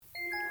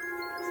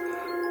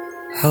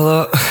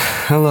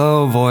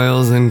Hello,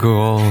 boils and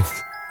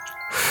ghouls.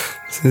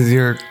 This is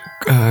your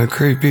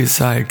creepy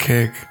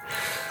sidekick,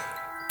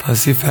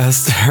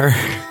 Pussyfester.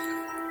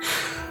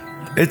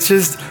 It's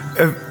just,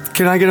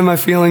 can I get in my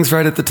feelings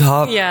right at the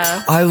top?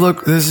 Yeah.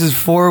 This is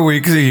 4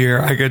 weeks a year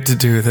I get to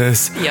do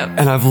this. Yep.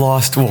 And I've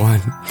lost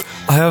one.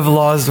 I have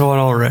lost one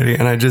already,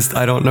 and I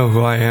don't know who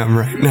I am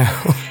right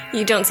now.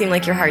 You don't seem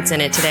like your heart's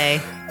in it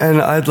today.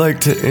 And I'd like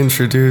to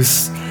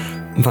introduce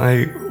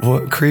my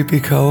creepy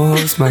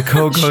co-host, my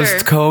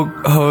co-host,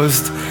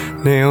 co-host,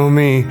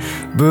 Naomi,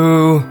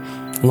 Boo,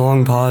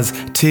 long pause,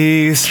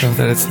 T, so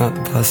that it's not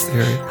the pus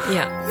theory.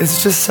 Yeah.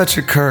 It's just such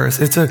a curse.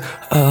 It's a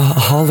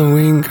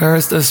Halloween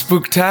curse, a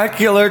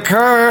spooktacular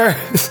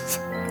curse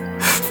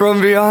from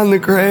beyond the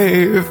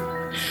grave.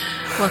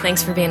 Well,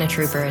 thanks for being a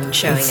trooper and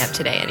showing up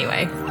today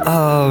anyway.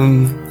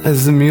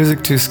 Is the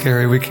music too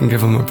scary? We can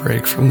give them a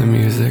break from the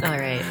music. All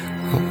right.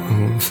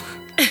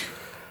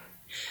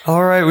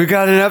 All right, we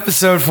got an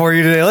episode for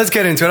you today. Let's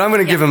get into it. I'm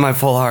going to give it my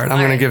full heart. I'm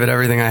going to give it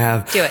everything I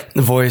have. Do it.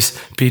 The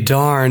voice be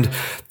darned.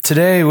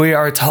 Today we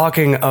are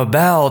talking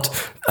about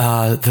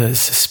the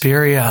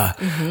Susperia.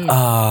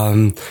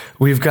 Mm-hmm.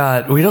 We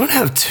don't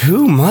have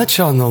too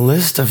much on the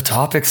list of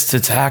topics to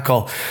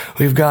tackle.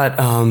 We got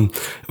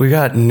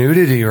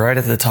nudity right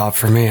at the top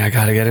for me. I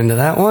got to get into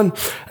that one.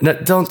 No,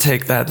 don't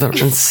take that.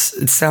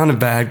 It sounded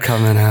bad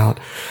coming out.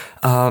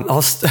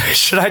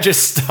 Should I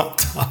just stop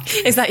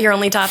talking? Is that your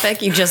only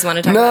topic? You just want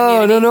to talk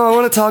about nudity? No. I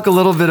want to talk a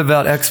little bit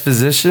about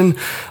exposition.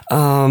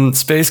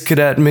 Space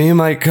Cadet me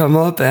might come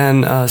up,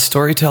 and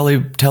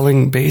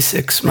storytelling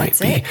basics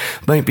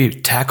might be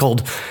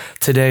tackled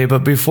today.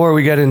 But before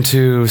we get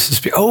into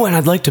and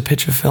I'd like to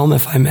pitch a film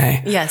if I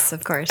may. Yes,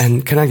 of course.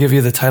 And can I give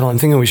you the title? I'm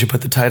thinking we should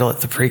put the title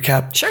at the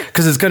pre-cap. Sure.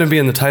 Because it's going to be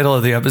in the title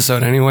of the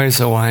episode anyway.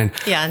 So why?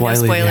 Yeah, no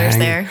spoilers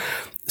there.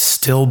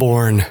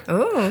 Stillborn.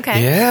 Oh,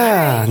 okay.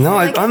 Yeah.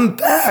 Right. I'm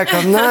back.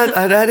 I'm not,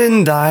 I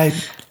didn't die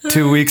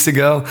 2 weeks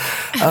ago.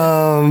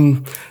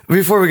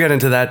 Before we get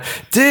into that,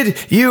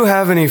 did you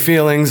have any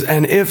feelings?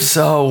 And if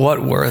so, what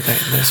were they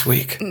this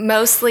week?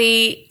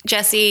 Mostly,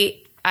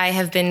 Jesse, I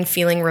have been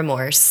feeling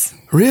remorse.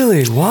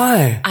 Really?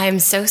 Why? I'm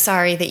so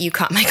sorry that you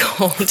caught my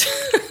cold.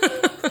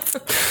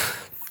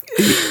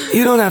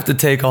 You don't have to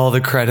take all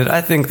the credit.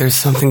 I think there's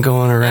something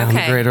going around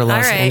the greater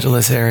Los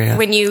Angeles area.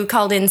 When you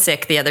called in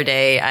sick the other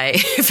day, I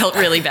felt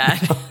really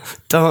bad.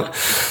 Don't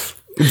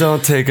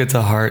take it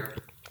to heart.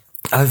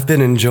 I've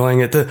been enjoying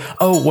it.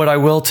 What I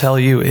will tell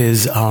you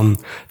is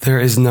there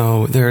is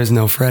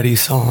no Freddie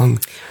song.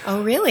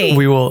 Oh, really?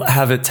 We will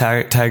have it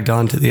tagged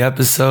on to the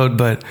episode,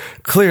 but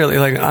clearly,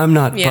 I'm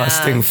not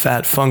busting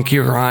fat, funky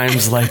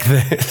rhymes like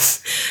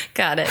this.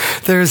 Got it.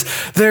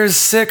 There's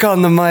sick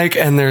on the mic,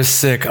 and there's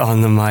sick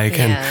on the mic,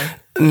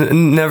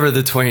 and never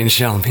the twain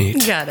shall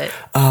meet. Got it.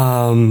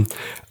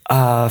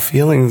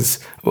 Feelings.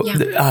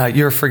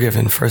 You're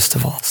forgiven, first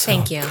of all. So,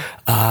 thank you.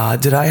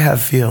 Did I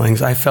have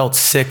feelings? I felt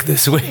sick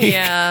this week.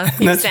 Yeah,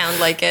 you sound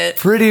like it.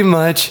 Pretty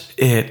much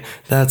it.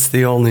 That's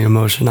the only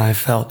emotion I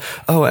felt.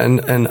 Oh, and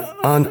an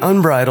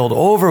unbridled,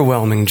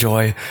 overwhelming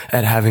joy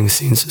at having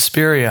seen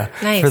Susperia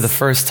for the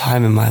first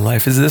time in my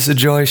life. Is this a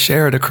joy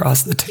shared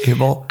across the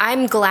table?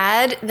 I'm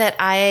glad that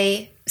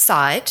I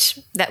saw it.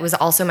 That was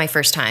also my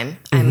first time.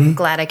 I'm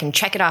glad I can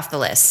check it off the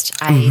list.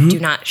 I do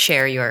not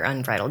share your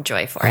unbridled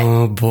joy for it.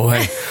 Oh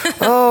boy.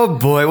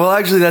 Well,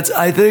 actually,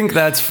 I think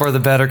that's for the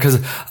better,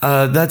 because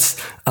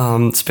that's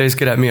Space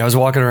Cadet me. I was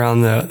walking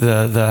around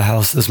the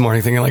house this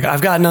morning thinking,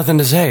 I've got nothing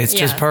to say. It's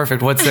just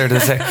perfect. What's there to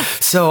say?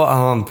 So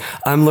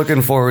I'm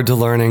looking forward to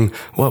learning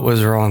what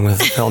was wrong with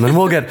the film, and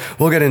we'll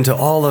get into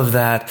all of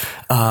that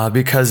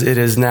because it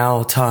is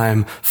now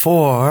time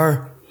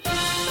for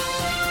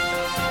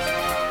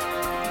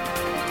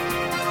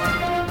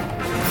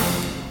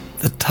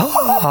the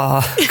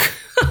talk.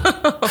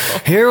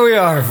 Here we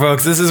are,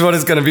 folks. This is what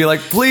it's going to be like.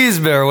 Please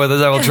bear with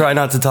us. I will try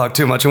not to talk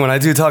too much. And when I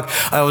do talk,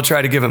 I will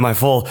try to give it my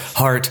full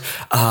heart.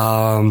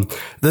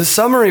 The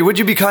summary, would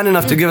you be kind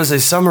enough to give us a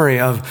summary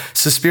of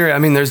Susperia? I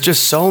mean, there's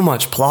just so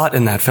much plot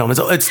in that film.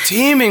 It's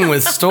teeming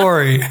with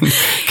story and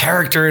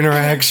character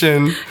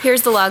interaction.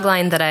 Here's the log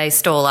line that I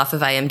stole off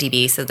of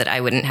IMDb so that I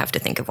wouldn't have to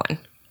think of one.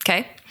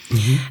 Okay?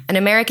 An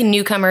American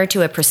newcomer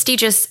to a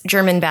prestigious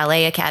German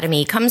ballet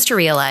academy comes to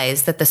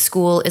realize that the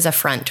school is a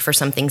front for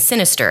something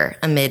sinister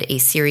amid a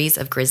series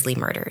of grisly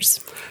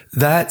murders.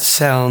 That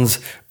sounds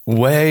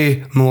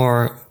way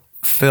more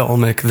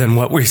filmic than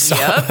what we saw.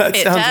 Yep,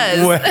 it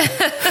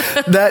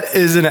does. That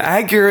is an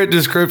accurate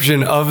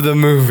description of the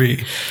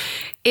movie.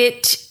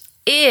 It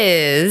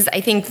is.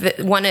 I think that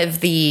one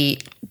of the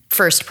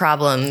first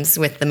problems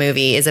with the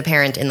movie is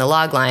apparent in the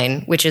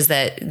logline, which is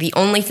that the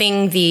only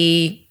thing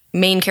the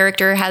main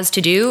character has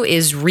to do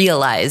is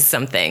realize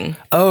something.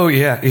 Oh,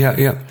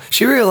 yeah.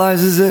 She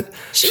realizes it.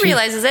 She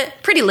realizes it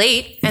pretty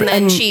late, and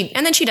then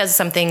she does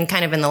something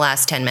kind of in the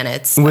last 10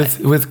 minutes.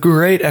 With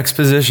great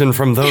exposition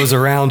from those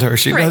around her.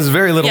 She does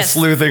very little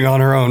sleuthing on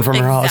her own from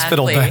her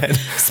hospital bed.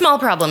 Small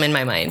problem in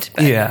my mind.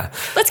 Yeah.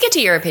 Let's get to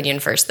your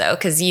opinion first, though,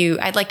 because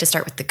I'd like to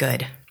start with the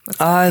good.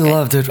 I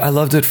loved it. I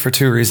loved it for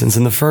two reasons.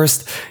 And the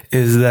first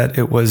is that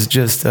it was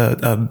just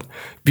a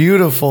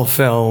beautiful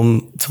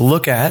film to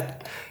look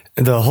at.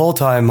 The whole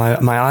time,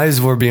 my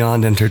eyes were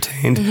beyond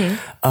entertained.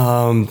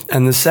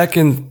 And the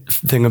second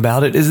thing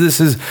about it is this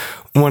is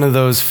one of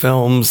those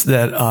films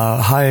that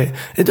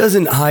it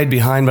doesn't hide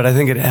behind, but I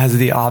think it has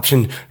the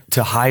option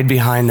to hide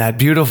behind that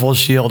beautiful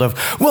shield of,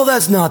 well,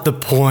 that's not the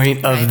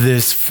point of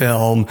this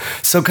film.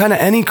 So kind of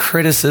any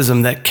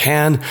criticism that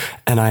can,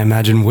 and I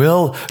imagine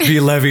will,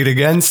 be levied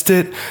against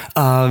it,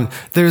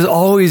 there's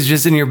always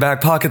just in your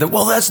back pocket that,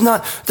 well,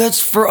 that's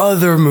for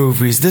other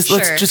movies.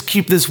 Let's just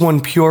keep this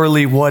one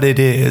purely what it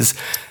is.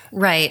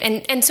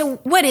 Right. And so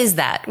what is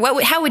that?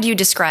 How would you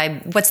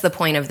describe, what's the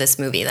point of this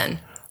movie then?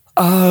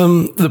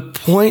 The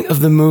point of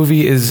the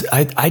movie is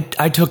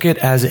I took it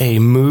as a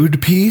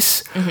mood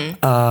piece,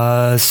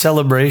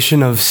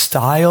 celebration of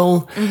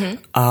style,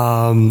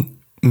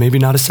 maybe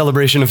not a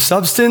celebration of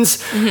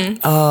substance,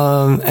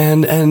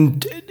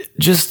 and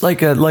just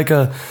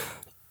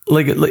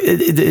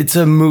it's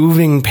a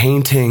moving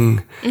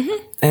painting,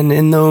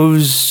 and on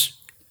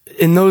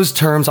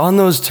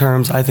those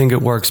terms, I think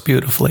it works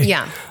beautifully.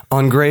 Yeah.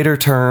 On greater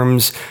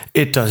terms,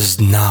 it does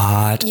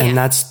not, and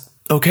that's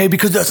okay,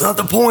 because that's not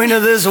the point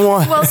of this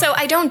one. Well, so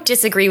I don't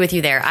disagree with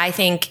you there. I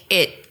think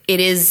it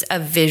is a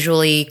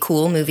visually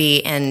cool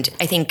movie, and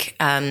I think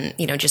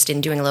just in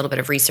doing a little bit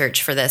of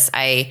research for this,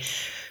 I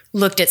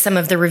looked at some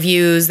of the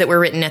reviews that were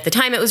written at the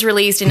time it was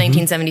released in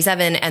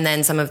 1977, and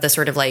then some of the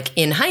sort of like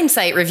in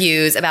hindsight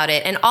reviews about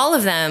it, and all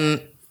of them,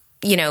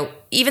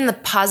 even the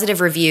positive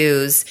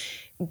reviews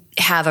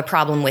have a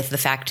problem with the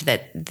fact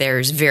that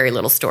there's very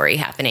little story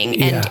happening,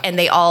 and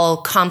they all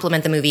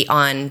compliment the movie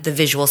on the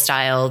visual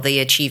style, the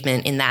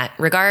achievement in that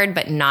regard,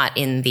 but not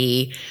in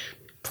the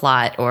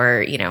plot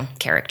or,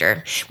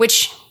 character,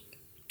 which,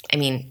 I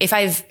mean, if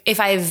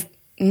I've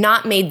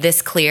not made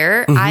this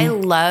clear, I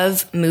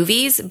love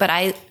movies, but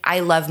I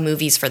love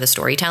movies for the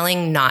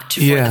storytelling, not for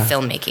the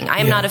filmmaking. I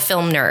am not a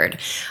film nerd.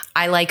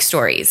 I like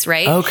stories,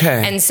 right?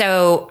 Okay. And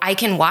so I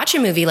can watch a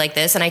movie like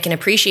this and I can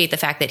appreciate the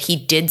fact that he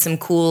did some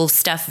cool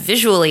stuff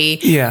visually,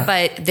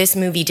 but this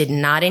movie did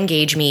not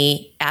engage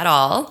me at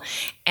all.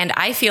 And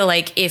I feel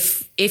like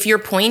if your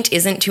point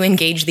isn't to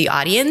engage the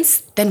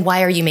audience, then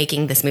why are you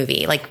making this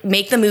movie? Like,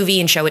 make the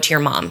movie and show it to your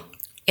mom.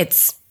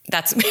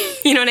 That's,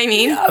 you know what I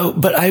mean? Yeah,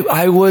 but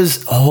I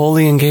was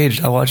wholly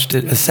engaged. I watched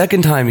it a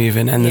second time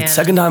even, and the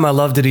second time I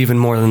loved it even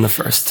more than the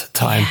first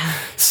time. Yeah.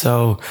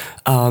 So,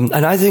 and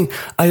I think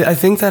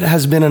that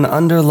has been an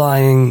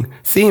underlying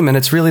theme, and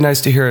it's really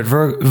nice to hear it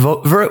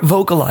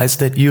vocalized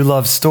that you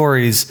love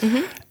stories,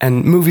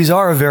 and movies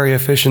are a very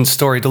efficient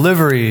story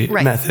delivery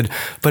method.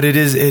 But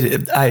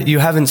you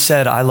haven't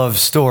said I love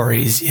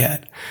stories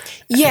yet.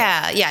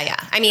 Yeah.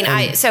 I mean,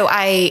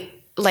 I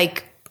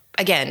like.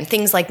 Again,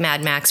 things like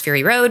Mad Max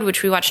Fury Road,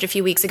 which we watched a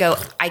few weeks ago,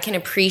 I can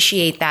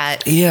appreciate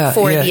that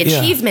for the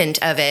achievement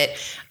of it.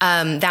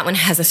 That one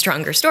has a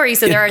stronger story.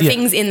 So there are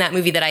things in that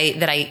movie that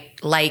I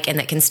like and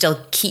that can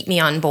still keep me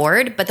on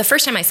board. But the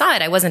first time I saw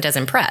it, I wasn't as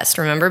impressed,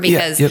 remember?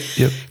 Because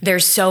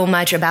there's so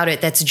much about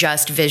it that's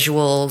just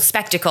visual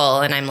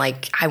spectacle. And I'm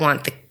like, I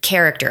want the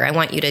character. I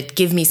want you to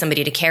give me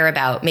somebody to care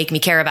about, make me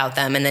care about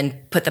them, and then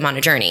put them on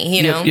a journey,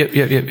 you know?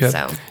 Yep.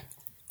 So.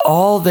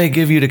 All they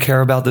give you to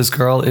care about this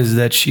girl is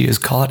that she is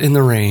caught in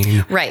the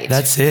rain. Right.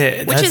 That's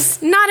it. Which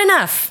is not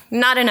enough.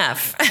 Not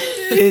enough.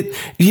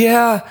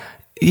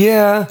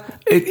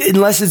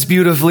 Unless it's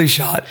beautifully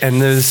shot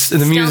and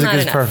the music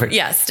is perfect.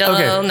 Yeah,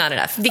 still not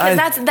enough. Because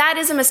that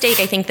is a mistake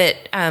I think that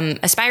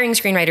aspiring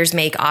screenwriters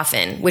make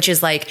often, which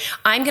is like,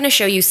 I'm going to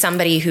show you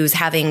somebody who's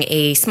having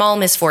a small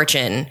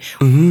misfortune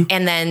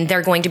and then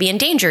they're going to be in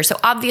danger. So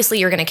obviously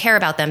you're going to care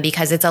about them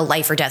because it's a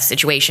life or death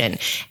situation.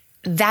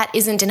 That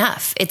isn't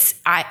enough.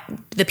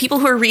 The people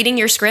who are reading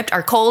your script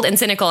are cold and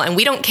cynical, and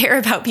we don't care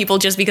about people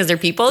just because they're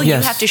people.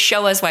 Yes. You have to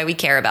show us why we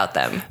care about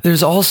them.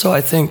 There's also,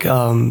 I think,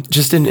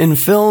 just in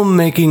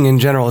filmmaking in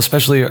general,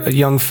 especially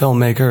young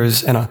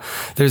filmmakers, and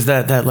there's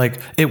that like,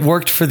 it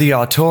worked for the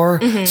auteur,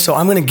 so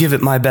I'm going to give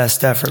it my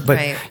best effort. But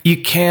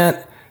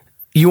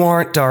you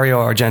aren't Dario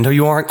Argento,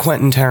 you aren't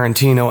Quentin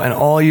Tarantino, and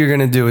all you're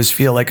going to do is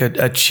feel like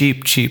a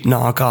cheap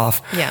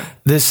knockoff. Yeah.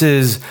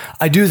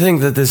 I do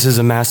think that this is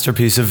a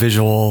masterpiece of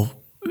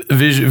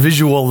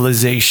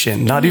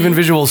visualization, not even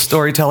visual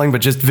storytelling,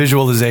 but just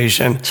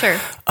visualization. Sure.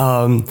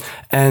 And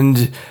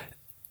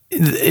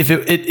if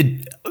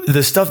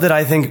the stuff that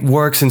I think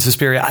works in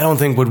Susperia, I don't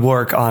think would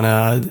work on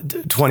a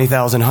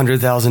 $20,000,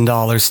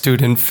 $100,000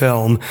 student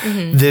film.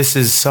 This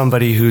is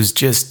somebody who's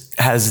just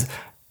has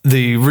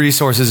the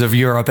resources of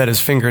Europe at his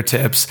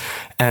fingertips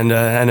and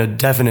a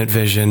definite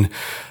vision.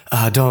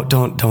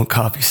 Don't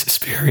copy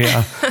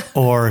Susperia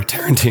or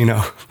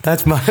Tarantino.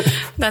 That's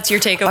your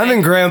takeaway. I'm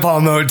in grandpa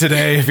mode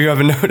today, if you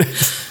haven't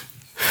noticed.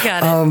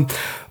 Got it.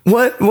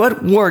 What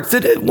worked?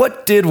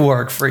 What did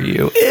work for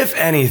you, if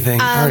anything?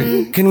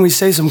 Can we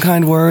say some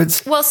kind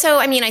words? Well, so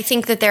I mean, I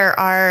think that there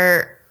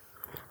are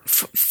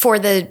for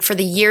the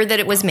year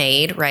that it was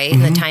made, right,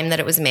 and the time that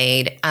it was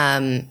made.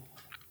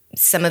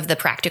 some of the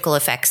practical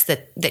effects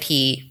that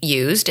he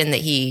used and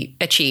that he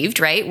achieved,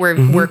 right,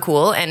 were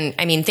cool. And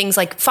I mean, things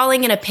like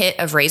falling in a pit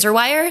of razor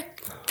wire,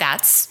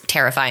 that's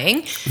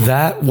terrifying.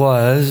 That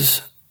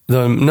was...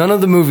 None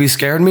of the movie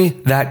scared me.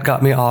 That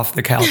got me off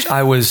the couch.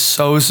 I was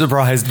so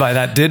surprised by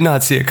that. Did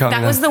not see it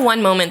coming. That was the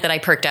one moment that I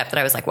perked up that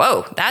I was like,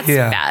 whoa, that's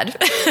bad.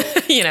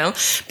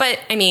 But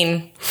I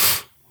mean...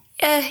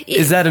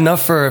 is that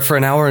enough for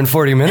an hour and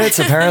 40 minutes?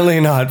 Apparently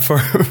not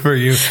for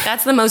you.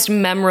 That's the most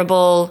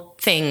memorable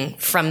thing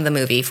from the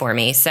movie for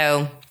me.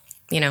 So,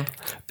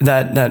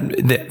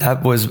 that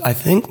was, I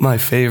think, my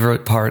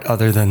favorite part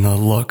other than the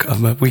look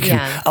of it.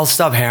 I'll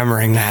stop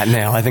hammering that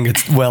now. I think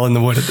it's well in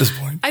the wood at this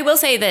point. I will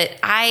say that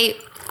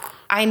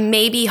I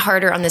may be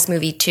harder on this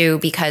movie too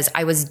because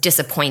I was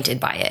disappointed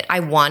by it.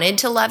 I wanted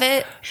to love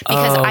it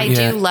because I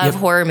do love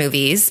horror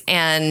movies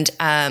and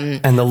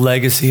the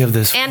legacy of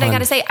this. And I got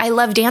to say, I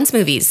love dance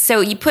movies. So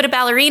you put a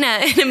ballerina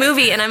in a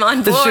movie and I'm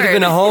on board. This should have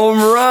been a home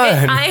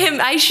run.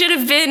 I should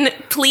have been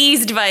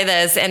pleased by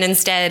this. And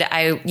instead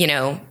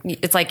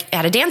it's like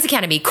at a dance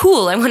academy.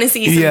 Cool. I want to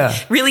see some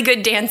really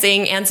good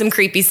dancing and some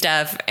creepy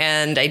stuff.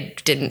 And I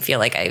didn't feel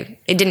like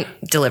it didn't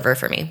deliver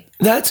for me.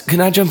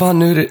 Can I jump on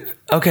nudity?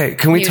 Okay,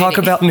 can we talk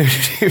about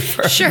nudity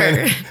for a minute?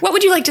 Sure. What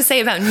would you like to say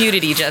about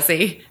nudity,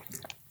 Jesse?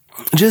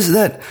 Just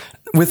that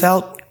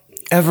without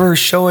ever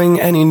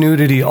showing any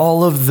nudity,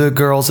 all of the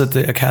girls at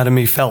the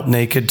academy felt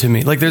naked to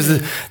me. Like there's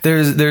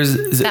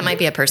that might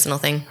be a personal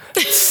thing.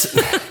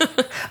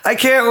 I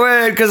can't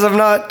wait because I'm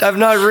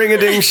not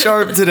ring-a-ding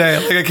sharp today.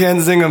 Like I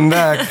can't sing them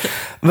back.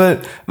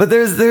 But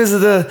there's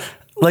the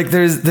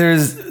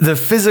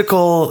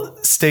physical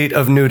state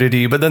of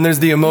nudity, but then there's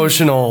the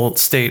emotional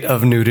state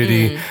of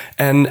nudity.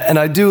 And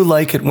I do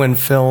like it when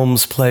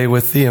films play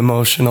with the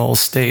emotional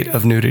state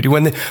of nudity.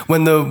 When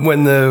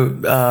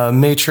the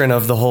matron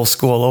of the whole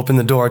school opened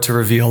the door to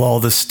reveal all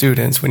the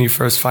students, when you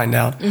first find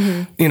out,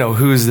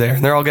 who's there,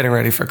 and they're all getting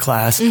ready for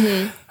class.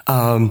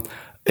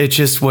 It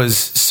just was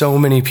so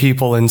many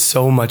people in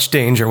so much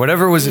danger.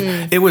 Whatever it was,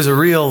 it was a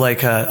real,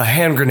 like a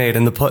hand grenade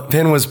and the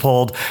pin was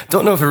pulled.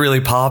 Don't know if it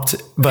really popped,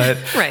 but,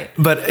 right.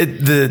 But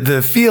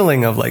the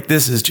feeling of like,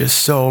 this is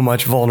just so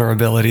much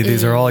vulnerability.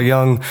 These are all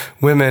young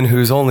women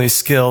whose only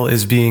skill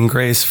is being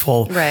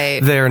graceful. Right.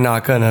 They're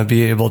not going to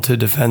be able to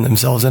defend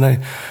themselves. And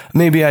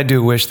I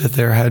do wish that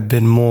there had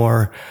been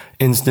more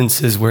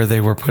instances where they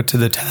were put to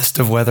the test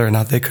of whether or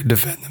not they could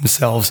defend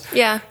themselves.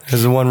 Yeah.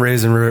 There's the one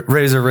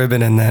razor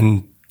ribbon and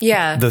then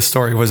the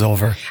story was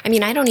over. I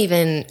mean, I don't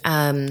even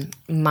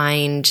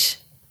mind,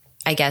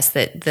 I guess,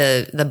 that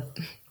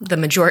the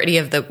majority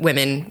of the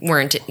women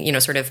weren't,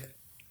 sort of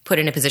put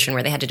in a position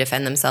where they had to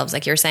defend themselves.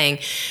 Like you're saying,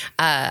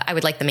 I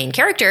would like the main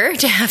character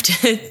to have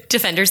to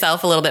defend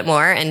herself a little bit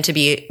more and to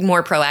be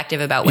more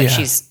proactive about what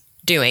she's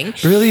doing.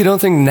 Really? You don't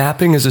think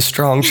napping is a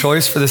strong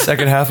choice for the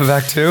second half of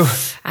Act 2?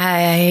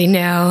 I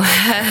know.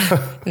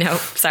 No,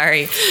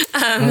 sorry.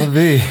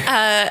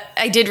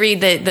 I did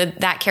read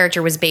that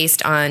character was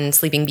based on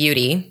Sleeping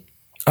Beauty.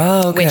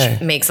 Oh, okay.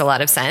 Which makes a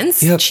lot of sense.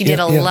 She did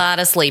a lot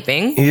of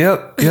sleeping.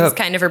 Yep. It was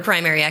kind of her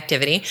primary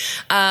activity.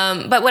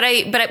 But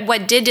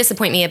what did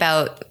disappoint me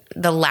about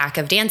the lack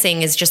of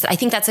dancing is just, I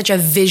think that's such a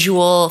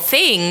visual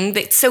thing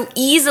that's so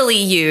easily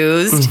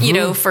used,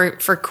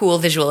 for cool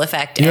visual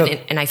effect.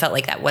 And I felt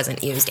like that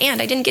wasn't used.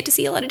 And I didn't get to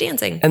see a lot of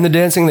dancing. And the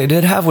dancing they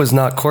did have was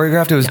not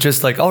choreographed. It was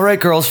just like, all right,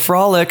 girls,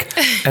 frolic.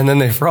 And then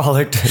they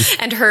frolicked.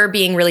 And her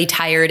being really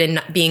tired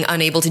and being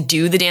unable to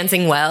do the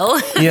dancing well.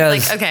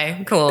 Yes. Like,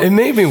 okay, cool. It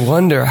made me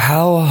wonder,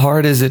 how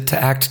hard is it to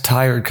act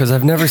tired? Because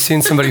I've never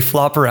seen somebody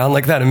flop around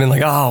like that and been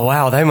like, oh,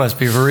 wow, they must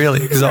be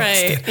really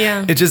exhausted. Right,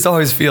 yeah. It just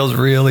always feels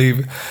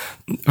really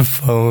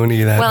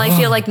phony. I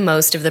feel like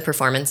most of the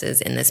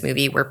performances in this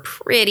movie were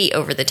pretty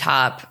over the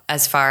top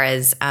as far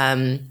as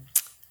the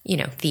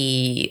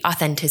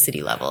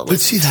authenticity level. But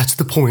see, that's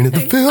the point of the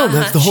film.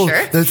 That's the whole.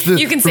 Sure. That's the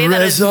you can say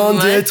that as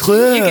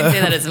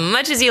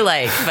much as you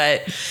like,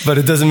 but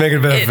it doesn't make it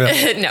a better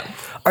film. No.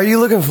 Are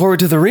you looking forward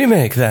to the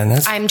remake then?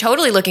 I'm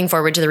totally looking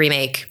forward to the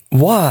remake.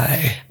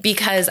 Why?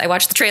 Because I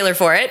watched the trailer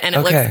for it and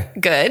it looks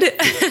good.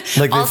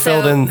 Like they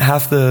filled in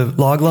half the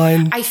log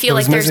line? I feel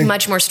like there's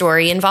much more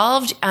story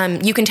involved.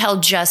 You can tell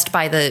just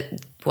by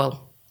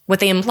what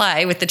they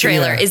imply with the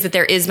trailer is that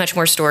there is much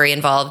more story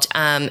involved.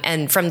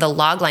 And from the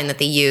log line that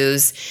they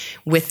use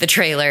with the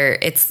trailer,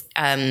 it's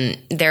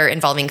they're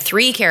involving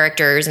 3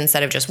 characters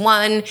instead of just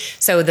one.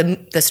 So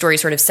the story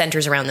sort of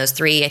centers around those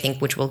 3, I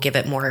think, which will give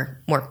it more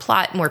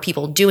plot, more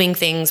people doing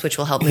things, which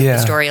will help move the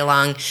story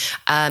along.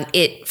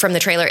 From the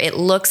trailer, it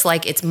looks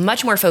like it's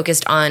much more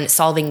focused on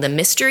solving the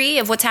mystery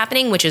of what's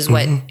happening, which is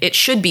what it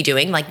should be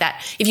doing. Like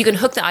that, if you can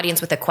hook the audience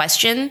with a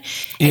question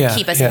and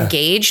keep us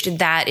engaged,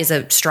 that is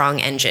a strong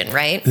engine,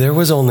 right? There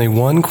was only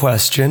one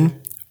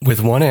question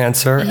with one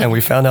answer, and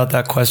we found out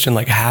that question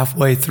like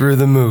halfway through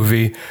the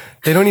movie.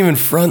 They don't even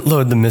front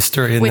load the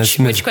mystery in this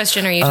movie. Which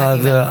question are you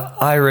talking about?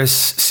 The Iris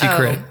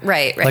secret. Oh,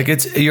 right. Like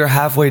you're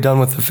halfway done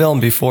with the film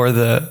before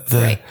the.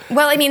 Right.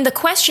 Well, I mean, the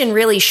question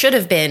really should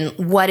have been,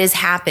 what is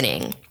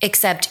happening?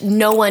 Except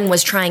no one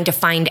was trying to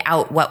find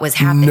out what was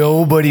happening.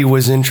 Nobody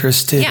was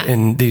interested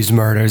in these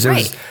murders. It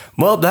was,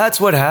 well, that's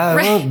what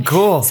happened. Right. Oh,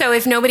 cool. So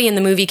if nobody in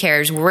the movie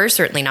cares, we're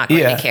certainly not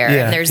going to care.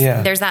 And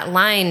there's that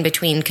line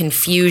between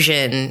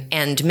confusion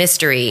and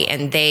mystery,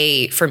 and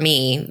they, for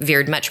me,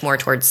 veered much more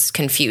towards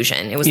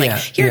confusion. It was like,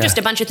 here are just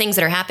a bunch of things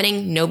that are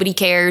happening. Nobody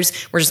cares.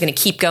 We're just going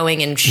to keep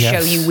going and show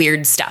you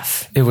weird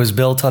stuff. It was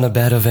built on a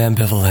bed of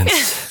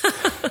ambivalence.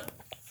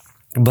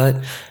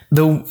 But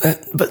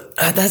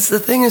that's the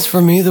thing is,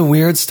 for me, the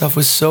weird stuff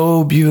was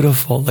so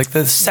beautiful. Like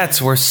the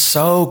sets were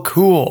so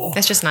cool.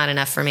 That's just not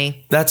enough for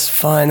me. That's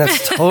fine.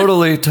 That's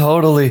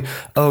totally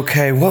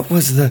okay. What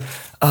was the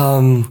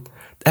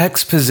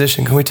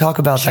exposition? Can we talk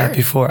about that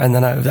before? And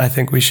then I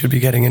think we should be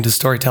getting into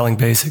storytelling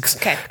basics.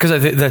 Okay. Because I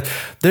think that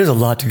there's a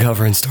lot to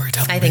cover in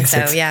storytelling basics.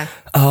 I think so, yeah.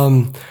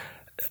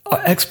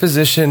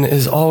 Exposition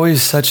is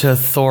always such a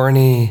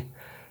thorny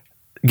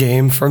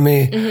game for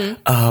me.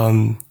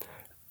 Mm-hmm.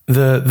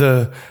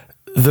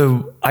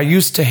 I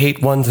used to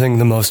hate one thing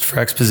the most for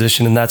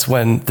exposition, and that's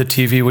when the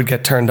TV would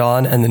get turned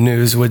on and the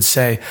news would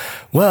say,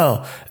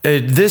 well,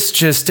 this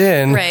just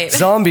in,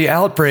 zombie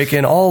outbreak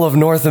in all of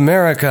North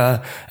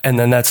America. And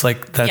then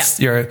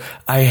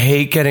I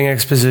hate getting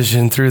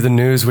exposition through the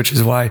news, which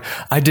is why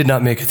I did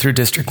not make it through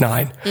District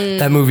 9.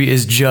 That movie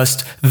is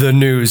just the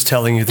news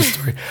telling you the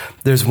story.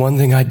 There's one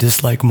thing I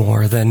dislike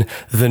more than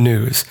the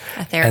news.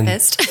 A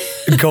therapist.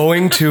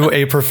 Going to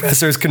a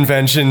professor's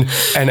convention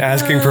and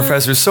asking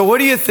professors, so what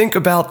do you think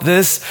about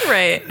this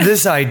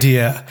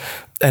idea?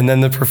 And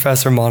then the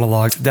professor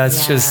monologues.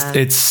 That's just,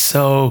 it's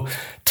so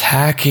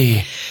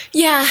tacky.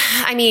 Yeah,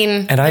 I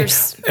mean,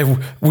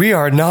 we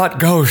are not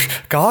gauche.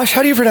 Gosh,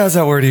 how do you pronounce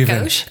that word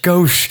even?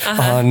 Gauche.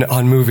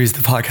 On Movies,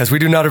 the podcast. We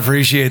do not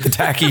appreciate the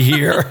tacky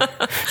here.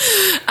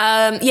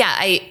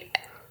 I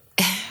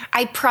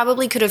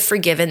probably could have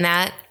forgiven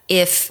that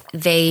if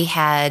they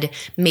had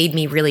made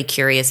me really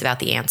curious about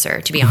the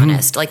answer, to be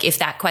honest. Like, if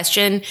that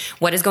question,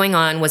 what is going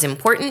on, was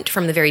important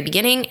from the very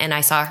beginning, and I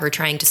saw her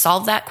trying to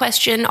solve that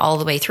question all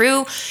the way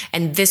through,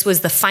 and this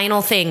was the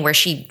final thing where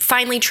she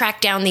finally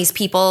tracked down these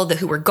people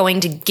who were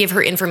going to give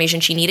her information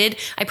she needed,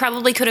 I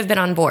probably could have been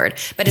on board.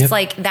 But it's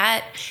like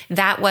that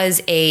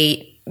was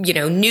a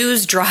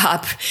news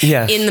drop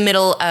in the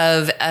middle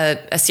of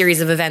a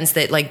series of events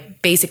that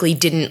basically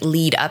didn't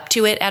lead up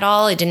to it at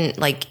all. It didn't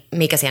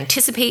make us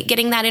anticipate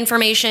getting that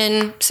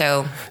information.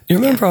 So you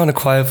remember on A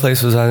Quiet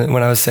Place when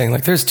I was saying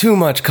there's too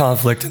much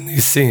conflict in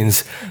these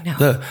scenes.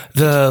 No.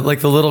 The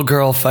little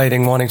girl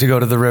fighting, wanting to go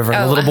to the river,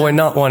 and the little boy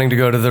not wanting to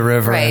go to the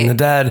river, and the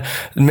dad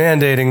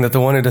mandating that the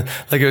one who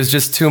it was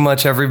just too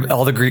much.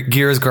 All the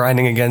gears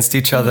grinding against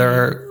each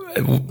other.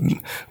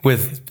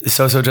 With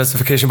so-so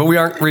justification, but we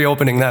aren't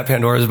reopening that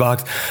Pandora's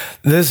box.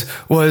 This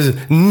was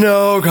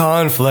no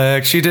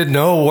conflict. She did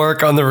no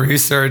work on the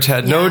research,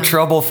 had no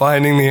trouble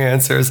finding the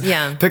answers.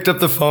 Picked up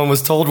the phone,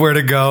 was told where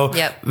to go.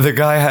 The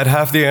guy had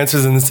half the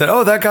answers and said,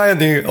 oh, that guy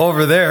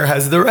over there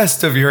has the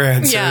rest of your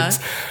answers.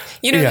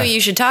 You know who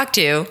you should talk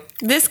to?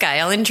 This guy,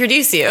 I'll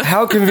introduce you.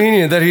 How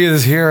convenient that he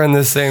is here in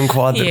the same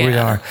quad that we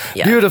are.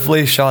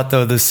 Beautifully shot,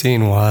 though, the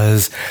scene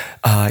was.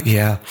 I'm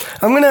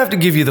going to have to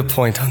give you the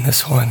point on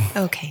this one.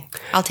 Okay.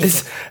 I'll take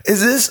it.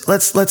 Is this,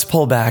 let's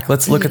pull back.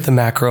 Let's look at the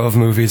macro of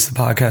Movies, the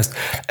podcast.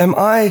 Am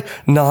I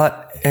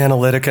not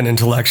analytic and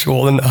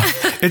intellectual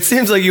enough? It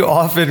seems like you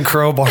often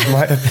crowbar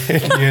my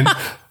opinion.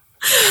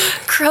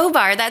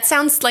 Crowbar, that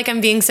sounds like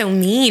I'm being so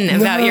mean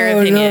about your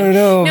opinion.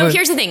 No,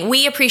 here's the thing.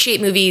 We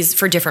appreciate movies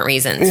for different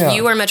reasons.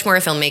 You are much more a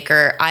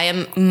filmmaker. I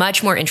am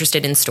much more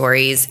interested in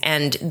stories,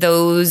 and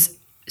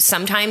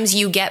sometimes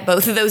you get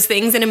both of those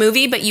things in a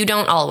movie, but you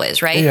don't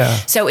always,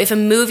 right? So if a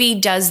movie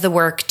does the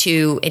work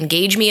to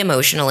engage me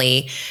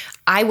emotionally,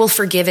 I will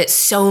forgive it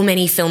so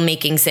many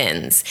filmmaking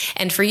sins.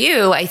 And for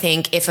you, I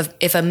think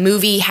if a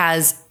movie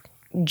has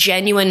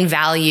genuine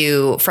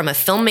value from a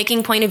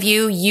filmmaking point of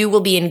view, you will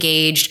be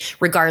engaged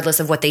regardless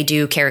of what they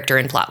do character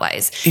and plot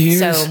wise.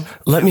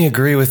 Let me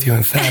agree with you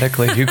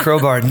emphatically. You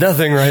crowbarred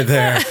nothing right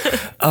there.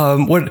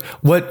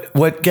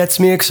 What gets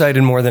me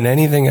excited more than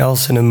anything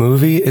else in a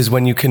movie is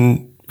when you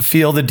can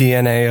feel the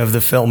DNA of the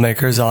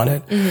filmmakers on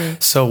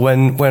it. So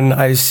when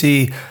I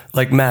see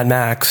Mad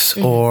Max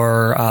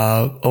or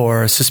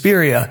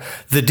Susperia,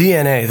 the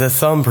DNA, the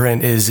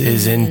thumbprint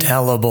is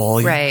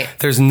indelible. Right.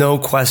 There's no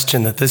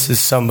question that this is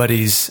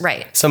somebody's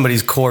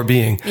core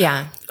being.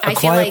 Yeah. A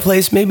Quiet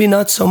Place, maybe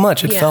not so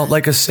much. It felt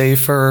like a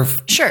safer.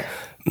 Sure.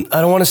 I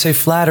don't want to say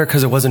flatter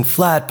because it wasn't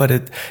flat, but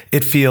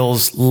it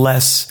feels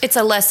less. It's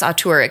a less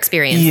auteur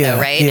experience though,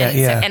 right?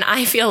 And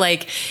I feel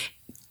like,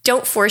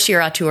 don't force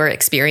your auteur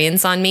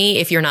experience on me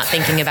if you're not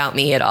thinking about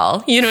me at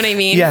all. You know what I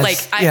mean?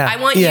 Yes, I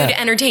want you to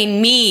entertain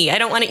me. I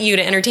don't want you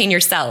to entertain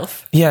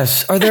yourself.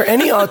 Yes. Are there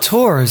any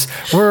auteurs?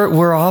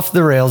 We're off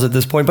the rails at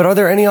this point, but are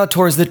there any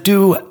auteurs that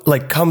do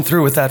come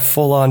through with that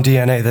full on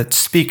DNA that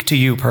speak to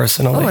you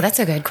personally? Oh, that's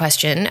a good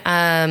question.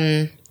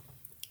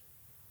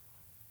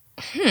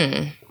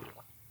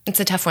 It's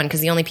a tough one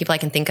because the only people I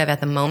can think of at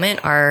the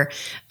moment are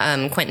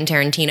Quentin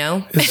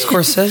Tarantino. Is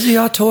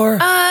Scorsese auteur?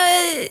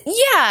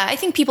 Yeah, I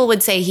think people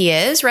would say he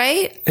is,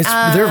 right?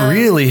 They're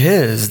really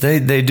his.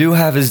 They do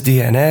have his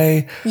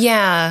DNA.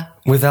 Yeah.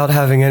 Without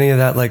having any of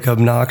that like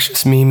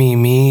obnoxious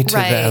me to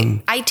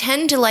them. I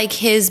tend to like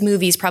his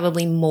movies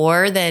probably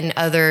more than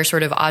other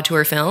sort of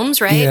auteur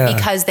films, right? Yeah.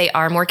 Because they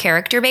are more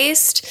character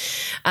based.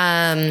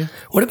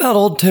 What about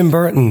old Tim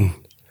Burton?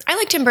 I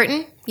like Tim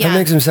Burton. Yeah. That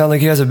makes him sound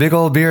like he has a big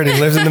old beard and he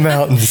lives in the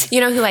mountains. You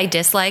know who I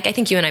dislike? I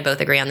think you and I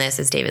both agree on this,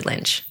 is David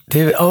Lynch.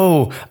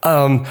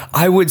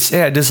 I would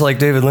say I dislike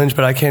David Lynch,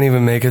 but I can't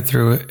even make it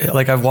through.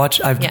 Like I've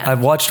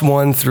watched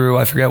one through,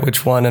 I forget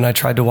which one, and I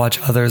tried to watch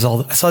others.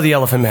 I saw The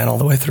Elephant Man all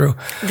the way through.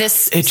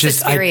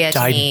 Suspiria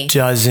to me.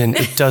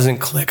 It doesn't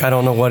click. I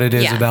don't know what it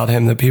is about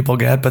him that people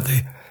get, but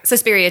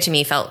Suspiria to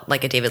me felt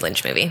like a David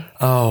Lynch movie.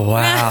 Oh,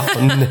 wow.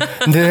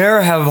 There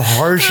have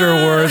harsher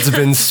words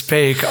been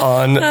spake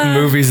on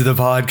movies of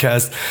the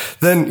podcast.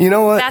 Then, you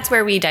know what? That's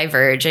where we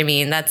diverge.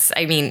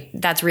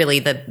 That's really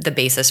the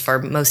basis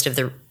for most of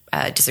the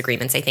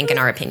disagreements, I think, in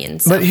our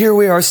opinions. But here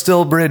we are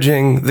still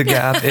bridging the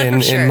gap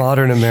in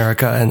modern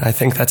America, and I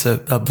think that's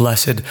a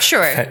blessed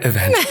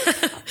event.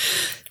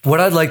 What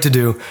I'd like to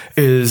do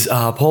is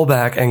pull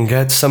back and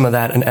get some of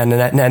that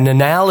and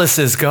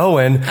analysis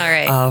going. All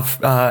right.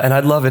 And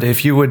I'd love it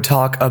if you would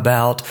talk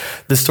about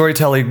the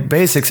storytelling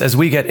basics as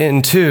we get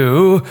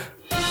into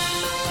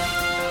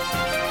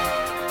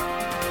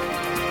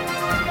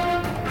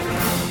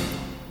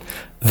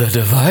the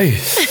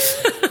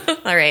device.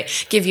 All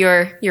right. Give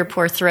your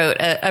poor throat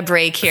a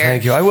break here.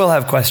 Thank you. I will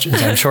have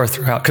questions, I'm sure,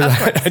 throughout, because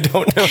I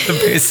don't know the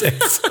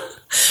basics.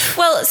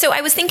 Well, so I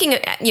was thinking,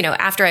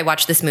 after I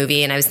watched this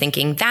movie, and I was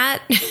thinking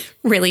that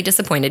really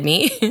disappointed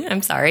me.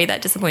 I'm sorry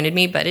that disappointed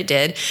me, but it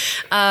did.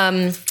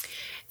 And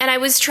I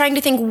was trying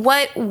to think,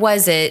 what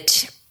was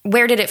it?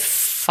 Where did it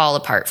fall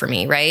apart for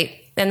me, right?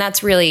 And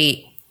that's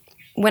really,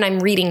 when I'm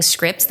reading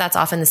scripts, that's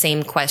often the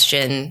same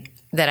question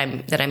that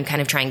I'm kind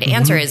of trying to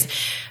answer is,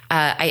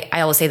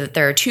 I always say that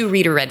there are two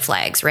reader red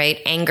flags, right?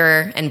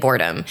 Anger and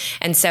boredom.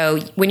 And so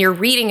when you're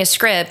reading a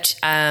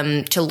script,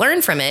 to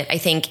learn from it, I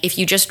think if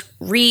you just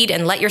read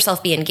and let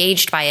yourself be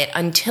engaged by it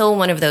until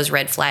one of those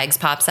red flags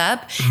pops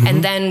up,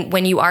 and then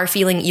when you are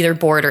feeling either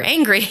bored or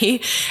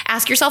angry,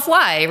 ask yourself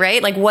why,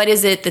 right? Like, what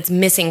is it that's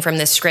missing from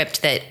this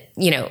script that,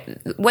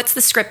 what's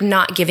the script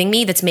not giving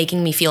me that's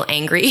making me feel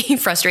angry,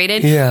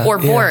 frustrated, or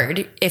bored?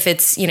 Yeah. If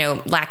it's,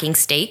 lacking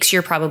stakes,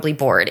 you're probably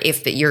bored.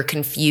 If you're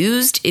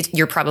confused,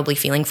 you're probably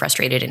feeling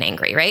frustrated and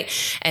angry, right?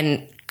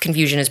 And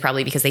confusion is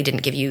probably because they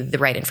didn't give you the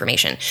right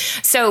information.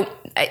 So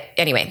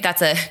anyway,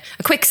 that's a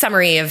quick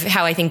summary of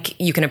how I think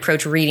you can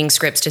approach reading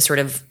scripts to sort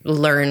of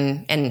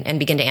learn and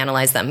begin to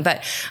analyze them.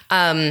 But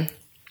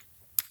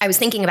I was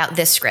thinking about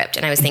this script,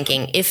 and I was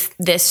thinking, if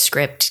this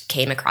script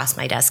came across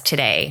my desk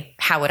today,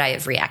 how would I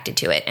have reacted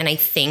to it? And I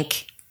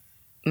think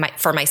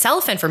for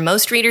myself and for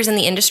most readers in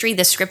the industry,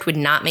 this script would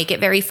not make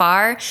it very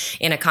far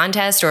in a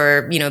contest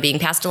or, being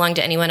passed along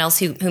to anyone else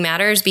who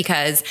matters,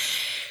 because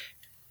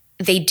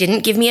they didn't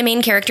give me a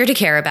main character to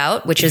care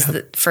about, which is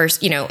the first,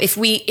 if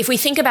we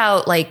think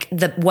about like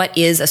what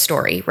is a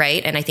story,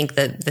 right? And I think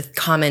the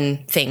common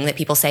thing that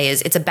people say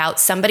is it's about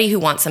somebody who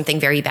wants something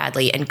very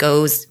badly and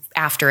goes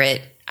after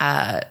it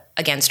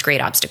against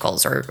great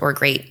obstacles or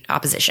great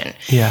opposition.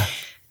 Yeah.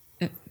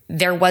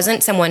 There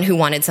wasn't someone who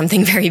wanted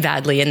something very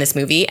badly in this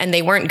movie, and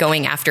they weren't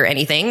going after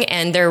anything.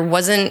 And there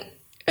wasn't,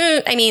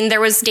 there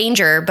was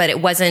danger, but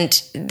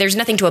there's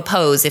nothing to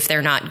oppose if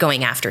they're not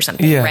going after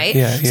something, right?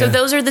 Yeah. So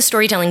those are the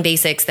storytelling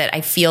basics that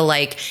I feel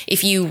like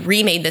if you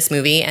remade this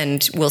movie,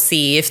 and we'll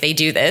see if they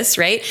do this,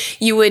 right?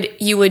 You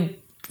would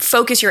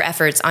focus your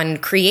efforts on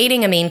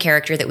creating a main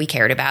character that we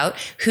cared about,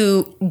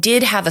 who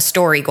did have a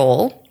story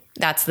goal.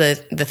 That's the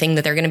thing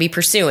that they're going to be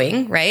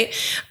pursuing, right?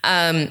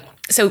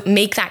 So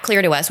make that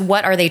clear to us.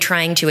 What are they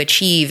trying to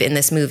achieve in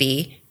this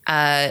movie?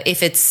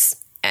 If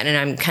it's, and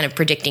I'm kind of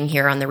predicting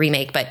here on the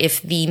remake, but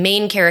if the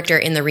main character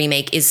in the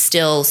remake is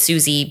still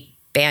Susie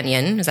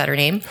Bannion, is that her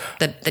name?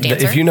 The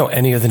dancer? If you know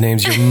any of the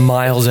names, you're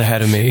miles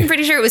ahead of me. I'm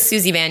pretty sure it was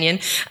Susie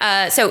Bannion.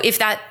 So if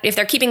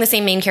they're keeping the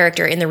same main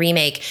character in the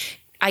remake,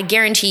 I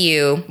guarantee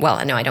you,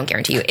 well, no, I don't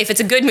guarantee you. If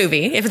it's a good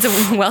movie, if it's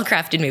a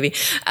well-crafted movie,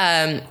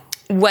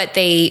 what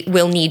they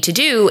will need to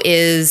do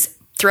is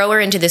throw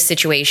her into this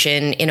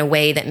situation in a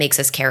way that makes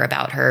us care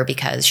about her,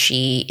 because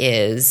she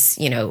is,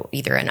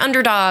 either an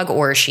underdog,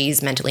 or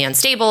she's mentally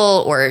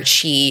unstable, or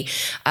this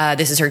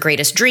is her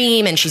greatest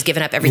dream and she's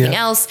given up everything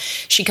else.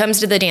 She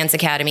comes to the dance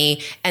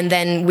academy, and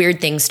then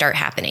weird things start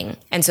happening.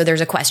 And so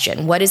there's a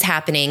question. What is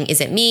happening? Is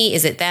it me?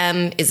 Is it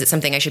them? Is it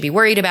something I should be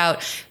worried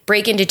about?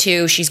 Break into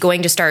two. She's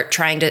going to start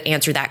trying to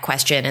answer that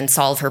question and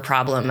solve her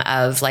problem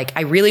of like,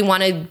 I really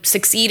want to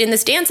succeed in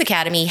this dance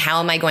academy. How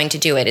am I going to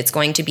do it? It's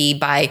going to be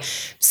by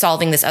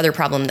solving this other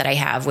problem that I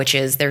have, which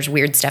is there's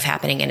weird stuff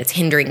happening and it's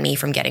hindering me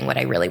from getting what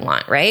I really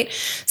want, right?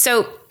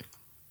 So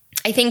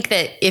I think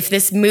that if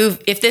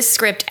this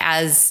script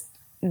as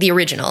the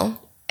original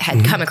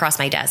had come across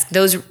my desk,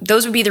 those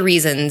would be the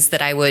reasons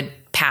that I would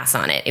pass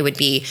on it. It would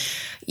be,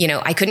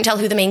 I couldn't tell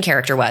who the main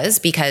character was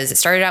because it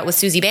started out with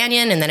Susie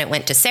Bannion and then it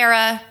went to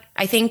Sarah,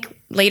 I think,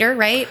 later,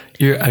 right?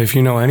 If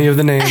you know any of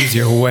the names,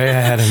 you're way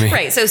ahead of me.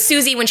 Right. So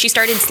Susie, when she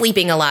started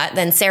sleeping a lot,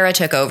 then Sarah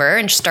took over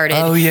and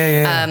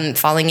started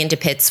falling into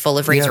pits full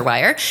of razor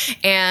wire.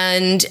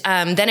 And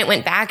then it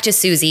went back to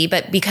Susie.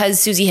 But because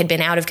Susie had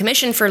been out of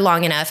commission for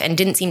long enough and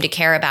didn't seem to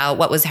care about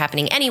what was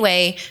happening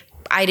anyway,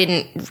 I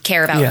didn't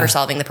care about her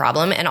solving the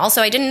problem. And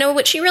also I didn't know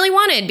what she really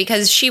wanted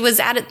because she was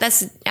at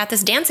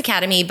this dance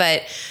academy,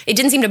 but it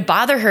didn't seem to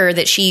bother her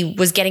that she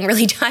was getting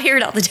really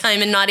tired all the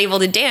time and not able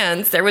to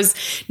dance. There was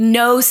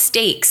no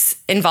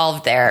stakes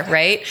involved there,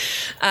 right?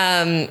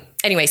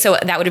 Anyway, so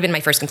that would have been my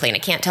first complaint. I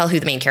can't tell who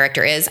the main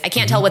character is. I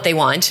can't tell what they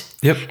want.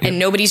 And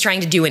nobody's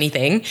trying to do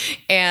anything.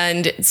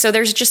 And so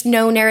there's just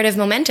no narrative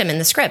momentum in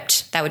the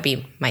script. That would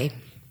be my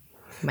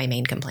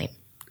main complaint.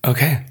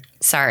 Okay.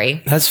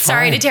 Sorry. That's fine.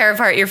 Sorry to tear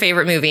apart your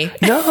favorite movie.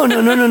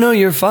 No.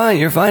 You're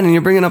fine. And you're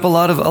bringing up a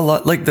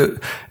lot like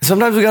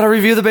sometimes we got to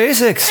review the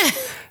basics.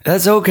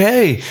 That's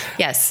okay.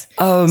 Yes.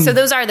 So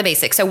those are the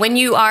basics. So when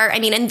you are,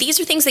 and these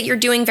are things that you're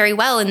doing very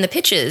well in the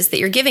pitches that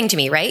you're giving to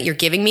me, right? You're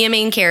giving me a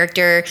main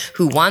character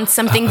who wants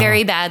something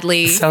very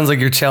badly. Sounds like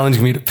you're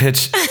challenging me to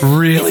pitch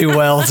really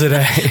well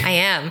today. I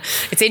am.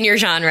 It's in your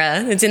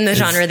genre. It's in the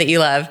genre that you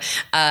love.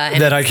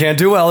 That I can't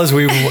do well, as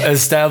we've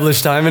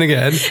established time and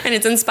again. And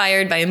it's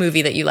inspired by a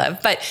movie that you love.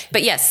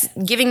 But yes,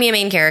 giving me a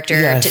main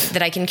character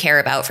that I can care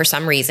about for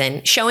some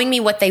reason, showing me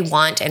what they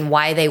want and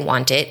why they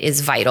want it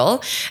is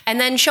vital. And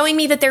then showing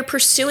me that they're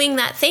pursuing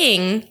that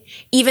thing,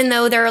 even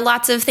though there are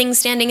lots of things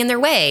standing in their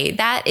way.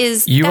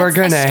 That's are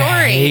going to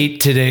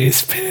hate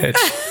today's pitch.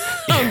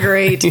 Oh,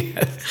 great.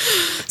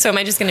 So am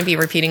I just going to be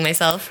repeating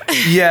myself?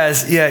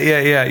 Yes. Yeah.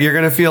 You're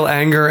going to feel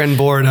anger and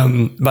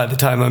boredom by the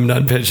time I'm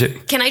done pitching.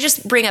 Can I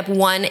just bring up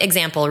one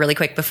example really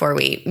quick before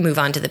we move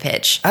on to the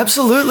pitch?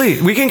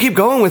 Absolutely. We can keep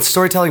going with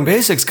storytelling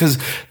basics because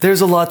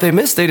there's a lot they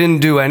missed. They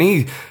didn't do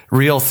any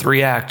real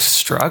 3-act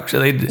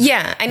structure.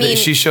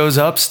 She shows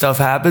up, stuff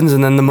happens,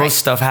 and then the most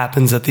stuff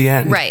happens at the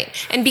end. Right.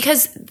 And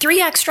because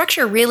 3-act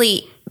structure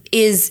really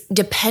is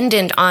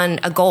dependent on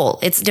a goal.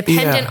 It's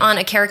dependent on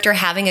a character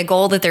having a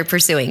goal that they're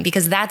pursuing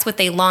because that's what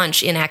they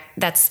launch in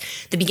that's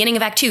the beginning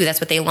of Act 2. That's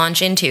what they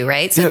launch into,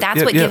 right? So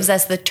that's what gives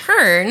us the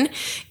turn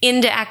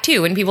into Act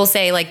 2. When people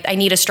say, like, I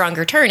need a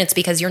stronger turn, it's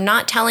because you're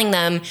not telling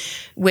them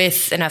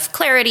with enough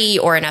clarity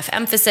or enough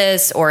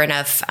emphasis or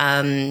enough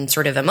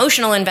sort of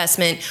emotional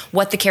investment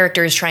what the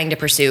character is trying to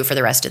pursue for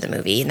the rest of the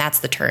movie. And that's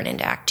the turn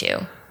into Act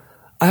 2.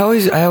 I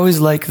always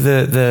like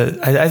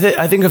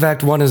I think of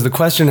Act 1 as the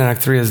question and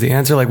Act 3 as the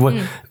answer. Like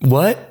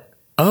what?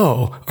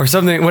 Oh, or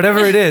something, whatever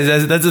it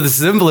is. That's the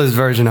simplest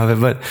version of it.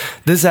 But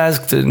this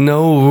asked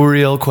no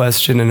real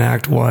question in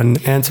Act 1,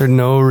 answered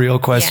no real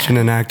question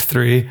in Act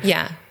 3.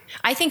 Yeah.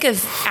 I think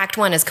of Act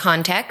 1 as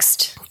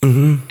context,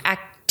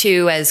 Act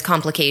 2 as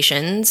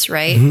complications,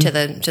 right? To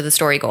the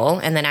story goal,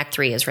 and then Act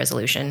 3 as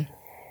resolution.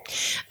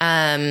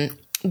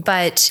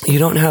 But you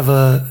don't have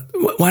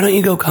why don't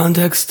you go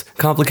context,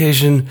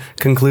 complication,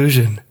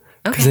 conclusion?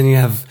 Because then you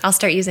have... I'll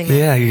start using that.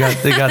 Yeah,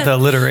 they got the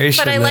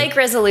alliteration. But I like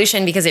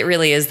resolution because it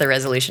really is the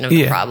resolution of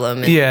the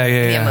problem. And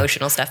the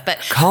emotional stuff. But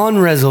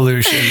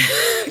resolution.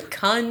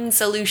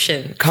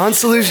 Consolution.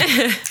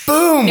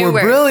 Boom, we're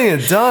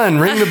brilliant. Done.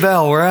 Ring the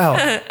bell. We're out.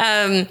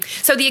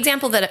 So the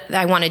example that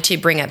I wanted to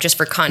bring up just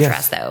for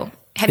contrast, though.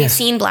 Have you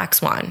seen Black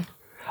Swan?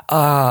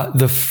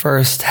 The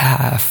first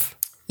half.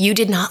 You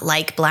did not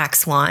like Black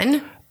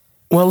Swan?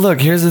 Well,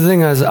 look, here's the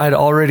thing. I'd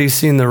already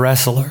seen The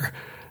Wrestler.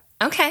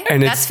 Okay,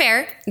 and that's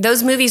fair.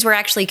 Those movies were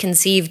actually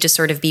conceived to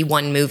sort of be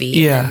one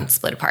movie and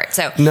split apart.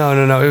 So No.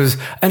 It was,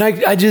 and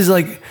I just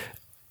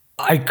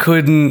I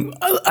couldn't.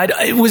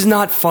 It was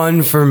not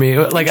fun for me.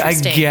 Like, I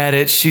get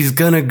it. She's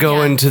gonna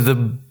go into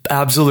the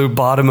absolute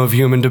bottom of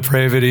human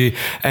depravity,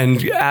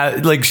 and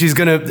she's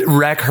gonna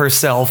wreck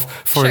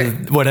herself for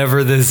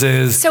whatever this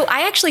is. So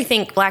I actually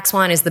think Black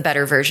Swan is the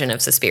better version of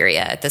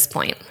Susperia at this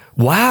point.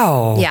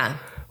 Wow. Yeah.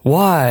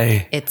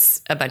 Why?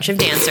 It's a bunch of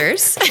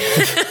dancers.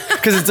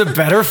 Because it's a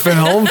better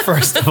film,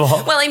 first of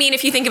all. Well, I mean,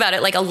 if you think about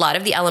it, like, a lot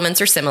of the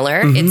elements are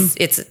similar.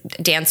 It's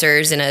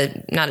dancers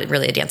in not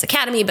really a dance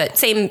academy, but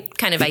same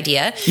kind of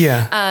idea.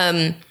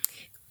 Yeah.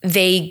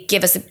 They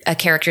give us a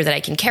character that I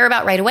can care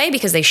about right away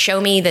because they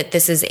show me that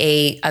this is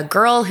a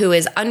girl who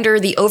is under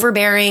the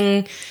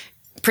overbearing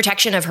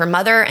protection of her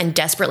mother and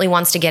desperately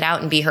wants to get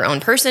out and be her own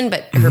person,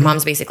 but her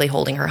mom's basically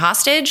holding her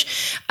hostage.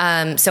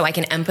 So I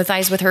can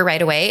empathize with her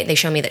right away. They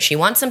show me that she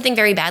wants something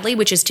very badly,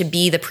 which is to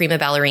be the prima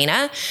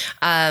ballerina.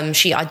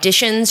 She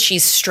auditions.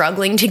 She's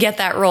struggling to get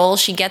that role.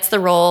 She gets the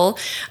role.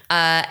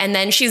 And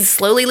then she's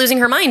slowly losing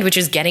her mind, which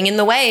is getting in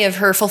the way of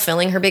her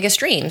fulfilling her biggest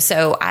dream.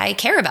 So I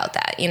care about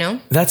that, you know?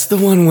 That's the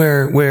one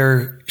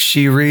where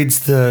she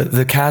reads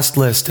the cast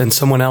list and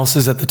someone else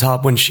is at the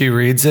top when she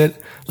reads it.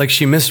 Like,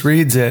 she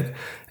misreads it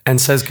and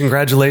says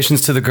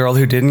congratulations to the girl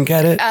who didn't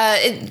get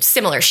it?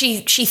 Similar. She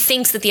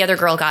thinks that the other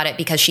girl got it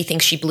because she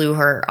thinks she blew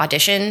her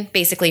audition,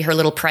 basically her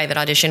little private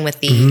audition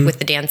with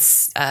the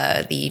dance,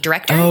 the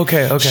director. Oh,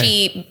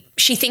 okay.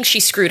 She thinks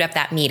she screwed up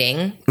that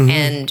meeting,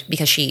 and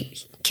because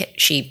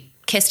she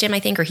kissed him, I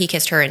think, or he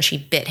kissed her and she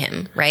bit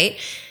him, right?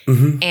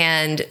 Mm-hmm.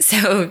 And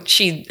so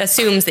she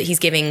assumes that he's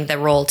giving the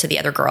role to the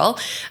other girl.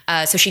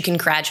 So she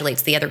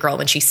congratulates the other girl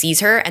when she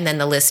sees her, and then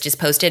the list is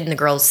posted and the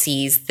girl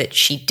sees that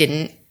she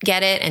didn't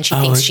get it and she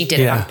thinks she did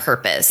it on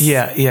purpose.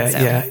 Yeah.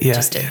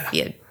 Just to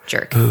be a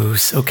jerk. Ooh,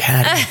 so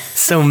catty.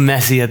 So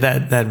messy at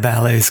that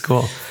ballet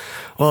school.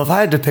 Well, if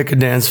I had to pick a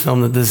dance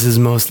film that this is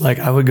most like,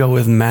 I would go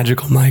with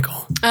Magical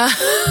Michael.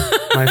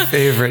 My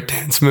favorite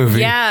dance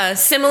movie. Yeah,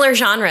 similar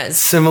genres.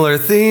 Similar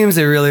themes.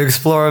 They really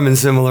explore them in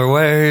similar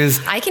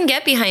ways. I can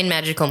get behind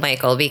Magical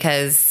Michael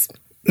because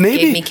it Maybe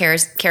gave me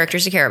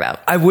characters to care about.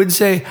 I would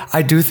say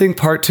I do think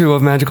part 2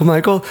 of Magical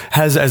Michael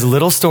has as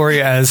little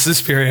story as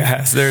Susperia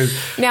has.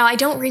 Now, I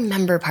don't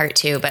remember part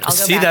 2, but I'll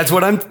go back. That's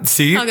what I'm...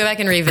 See? I'll go back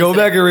and revisit Go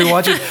back and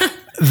rewatch it.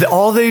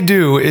 All they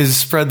do is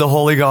spread the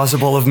holy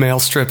gospel of male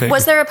stripping.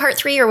 Was there a part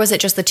 3 or was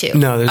it just the 2?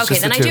 No, there's just the 2.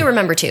 Okay, then I do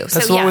remember 2.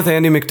 That's the one with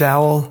Andy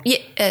McDowell.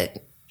 Yeah,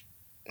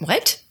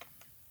 what?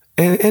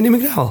 Andy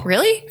McDowell.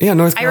 Really? Yeah,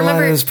 North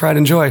Carolina's Pride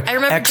and Joy. I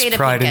remember Jada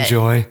Pride Pinkett. and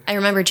Joy. I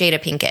remember Jada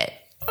Pinkett.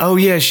 Oh,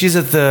 yeah, she's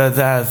at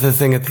the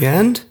thing at the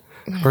end?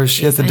 Or is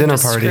she at the dinner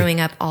party?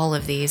 Screwing up all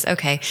of these.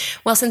 Okay.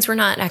 Well, since we're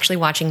not actually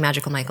watching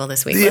Magical Michael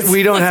this week,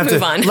 we don't have to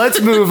move on. Let's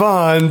move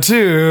on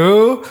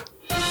to...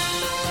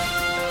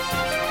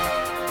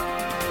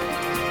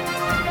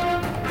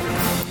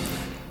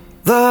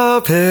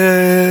 The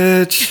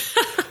pitch.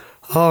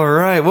 All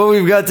right. What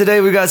we've got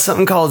today, we've got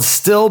something called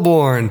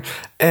Stillborn.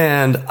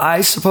 And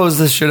I suppose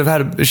this should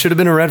have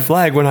been a red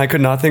flag when I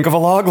could not think of a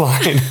log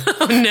line.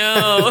 Oh,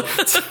 no.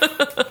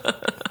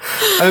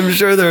 I'm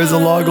sure there is a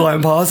log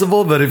line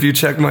possible, but if you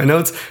check my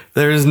notes,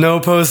 there's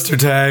no poster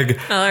tag.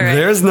 All right.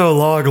 There's no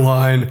log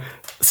line.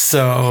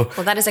 So,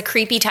 well, that is a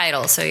creepy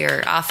title, so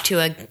you're off to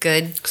a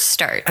good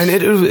start. And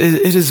it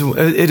is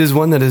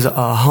one that is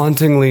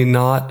hauntingly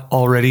not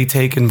already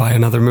taken by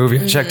another movie.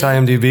 I checked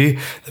IMDb.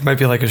 There might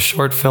be like a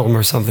short film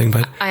or something,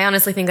 but I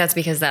honestly think that's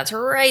because that's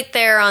right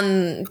there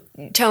on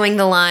towing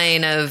the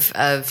line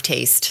of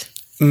taste.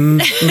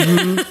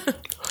 Mm-hmm.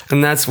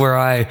 And that's where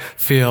I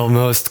feel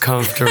most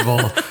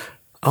comfortable.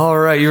 All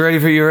right, you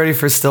ready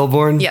for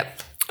Stillborn?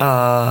 Yep.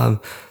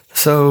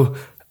 So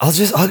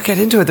I'll get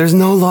into it. There's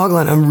no log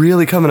line. I'm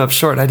really coming up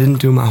short. I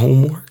didn't do my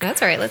homework.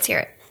 That's all right. Let's hear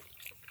it.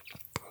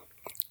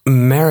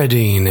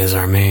 Meridine is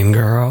our main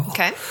girl.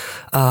 Okay.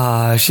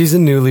 She's a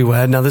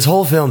newlywed. Now, this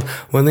whole film,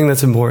 one thing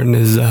that's important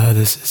is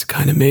this is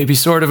kind of maybe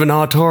sort of an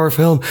auteur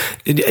film.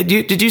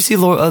 Did you see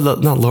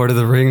not Lord of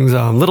the Rings,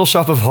 Little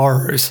Shop of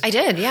Horrors? I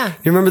did, yeah.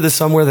 You remember the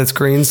Somewhere That's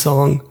Green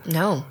song?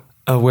 No.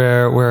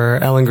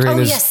 Where Ellen Greene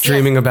is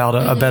dreaming about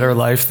a better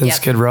life than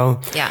Skid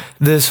Row. Yeah.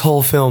 This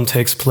whole film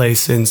takes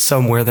place in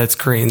Somewhere That's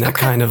Green, that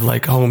kind of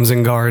like homes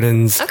and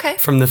gardens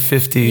from the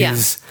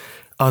 50s.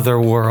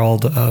 Other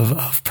world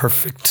of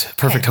perfect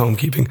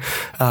homekeeping.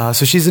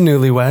 So she's a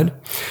newlywed.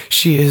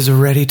 She is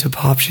ready to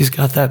pop. She's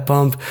got that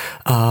bump.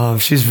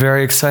 She's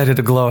very excited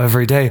to glow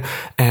every day.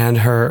 And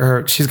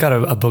she's got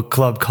a book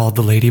club called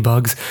the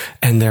Ladybugs,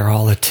 and they're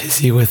all a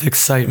tizzy with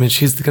excitement.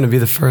 She's going to be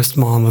the first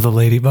mom of the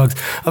Ladybugs.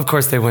 Of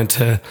course, they went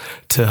to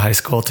high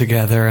school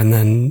together, and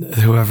then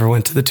whoever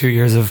went to the 2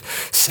 years of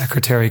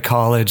secretary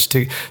college.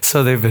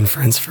 So they've been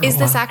friends for a while. Is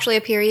this actually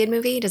a period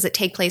movie? Does it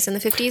take place in the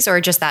 50s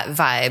or just that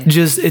vibe?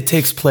 It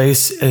takes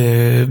place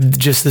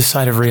just this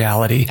side of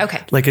reality.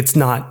 Okay. Like it's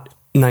not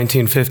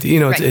 1950.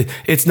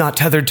 It's not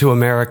tethered to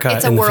America.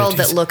 It's a world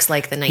that looks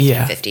like the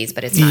 1950s,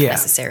 but it's not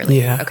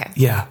necessarily. Yeah. Okay.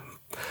 Yeah.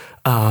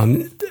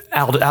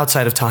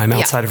 Outside of time,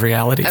 outside of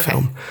reality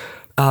film.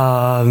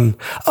 And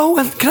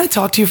can I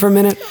talk to you for a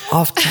minute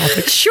off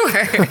topic? Sure.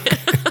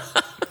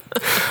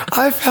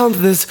 I found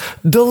this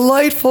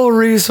delightful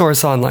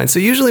resource online. So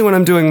usually when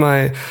I'm doing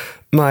my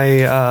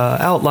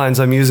outlines,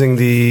 I'm using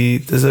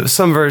there's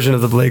some version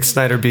of the Blake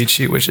Snyder beat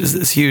sheet, which is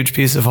this huge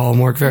piece of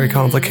homework, very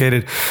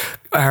complicated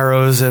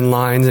arrows and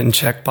lines and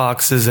check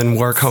boxes and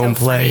work home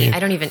play. I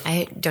don't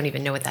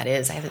even know what that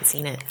is. I haven't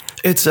seen it.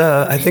 It's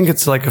I think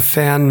it's like a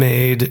fan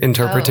made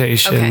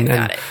interpretation. Okay,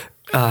 got it.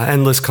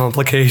 Endless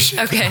complication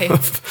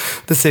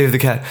of the Save the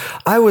Cat.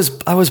 I was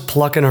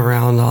plucking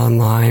around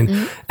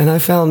online and I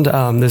found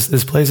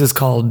this place is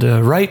called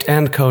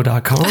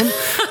writeandco.com.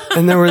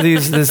 And there were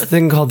this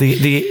thing called the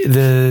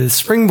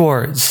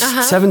springboards,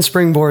 7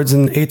 springboards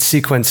and 8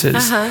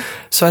 sequences.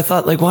 So I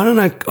thought, like, why don't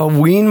I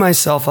wean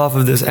myself off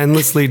of this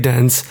endlessly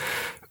dense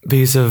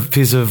piece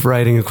of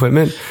writing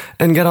equipment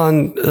and get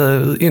on,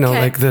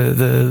 like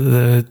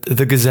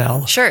the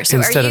Gazelle. Sure. So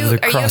instead of the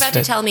CrossFit. Are you about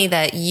to tell me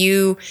that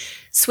you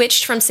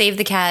switched from Save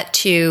the Cat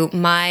to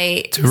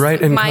my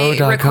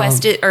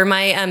requested or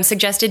my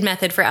suggested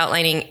method for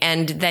outlining,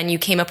 and then you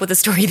came up with a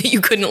story that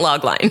you couldn't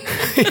logline?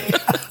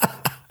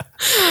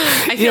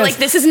 I feel like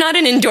this is not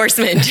an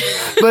endorsement.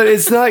 But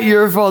it's not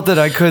your fault that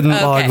I couldn't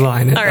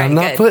logline it. All right, I'm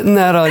not putting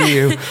that on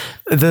you.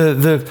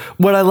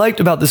 What I liked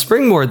about the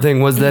springboard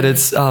thing was that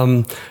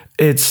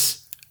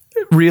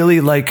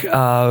really like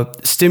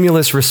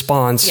stimulus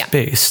response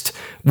based,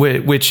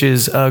 which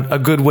is a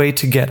good way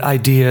to get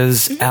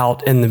ideas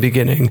out in the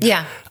beginning.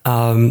 Yeah.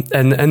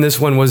 And this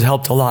one was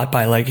helped a lot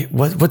by like,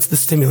 what's the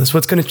stimulus?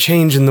 What's going to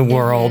change in the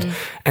world?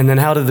 And then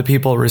how do the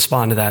people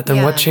respond to that?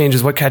 Then what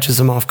changes? What catches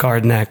them off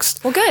guard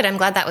next? Well, good. I'm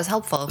glad that was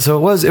helpful. So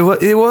it was,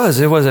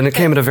 and it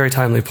came at a very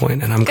timely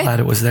point, and I'm glad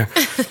it was there.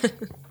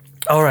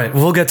 All right,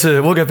 we'll get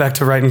back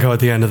to Write and Co at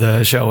the end of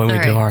the show when we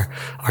do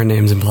our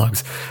names and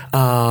plugs.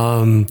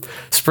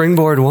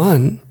 Springboard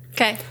 1.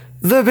 Okay.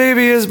 The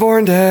baby is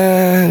born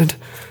dead.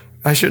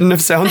 I shouldn't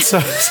have sounded so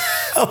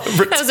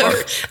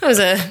celebratory. That was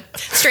a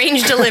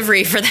strange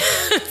delivery for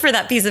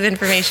that piece of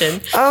information.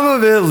 I'm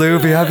a bit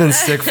loopy. I've been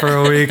sick for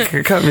a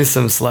week. Cut me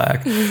some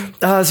slack.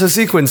 So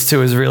sequence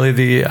 2 is really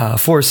the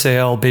for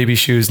sale, baby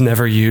shoes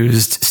never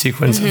used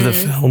sequence of the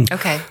film.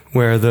 Okay.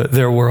 Where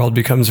their world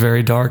becomes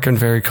very dark and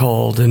very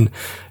cold. And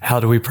how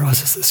do we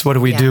process this? What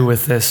do we do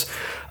with this?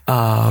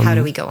 How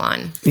do we go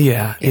on?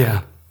 Yeah.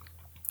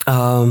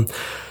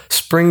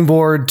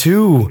 Springboard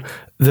 2.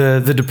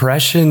 The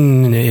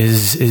depression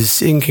is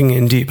sinking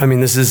in deep. I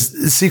mean,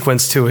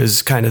 sequence 2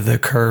 is kind of the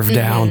curve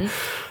down.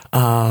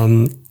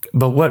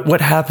 But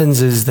what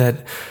happens is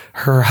that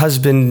her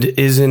husband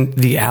isn't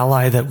the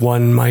ally that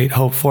one might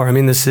hope for. I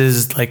mean, this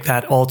is like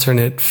that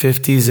alternate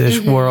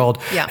 50s-ish world.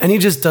 Yeah. And he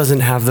just doesn't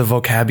have the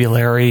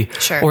vocabulary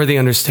or the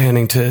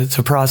understanding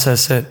to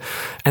process it.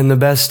 And the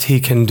best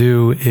he can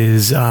do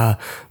is,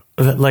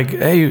 like,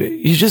 hey,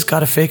 you just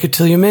got to fake it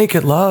till you make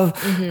it, love.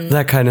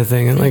 That kind of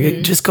thing. And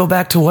like, just go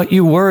back to what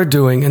you were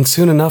doing, and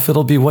soon enough,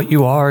 it'll be what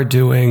you are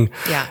doing.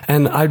 Yeah.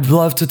 And I'd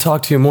love to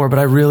talk to you more, but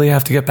I really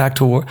have to get back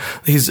to work.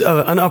 He's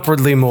an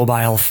upwardly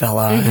mobile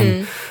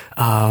fella.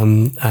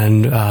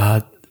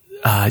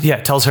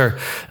 Tells her,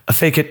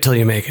 fake it till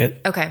you make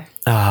it. Okay.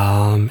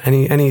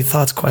 Any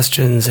thoughts,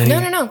 questions?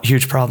 No.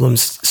 Huge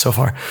problems so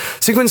far.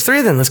 Sequence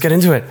 3, then let's get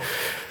into it.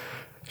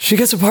 She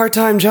gets a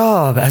part-time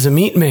job as a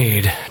meat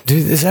maid.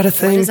 Dude, is that a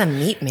thing? What is a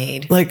meat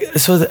maid? Like,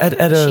 so at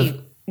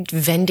a...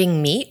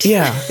 vending meat?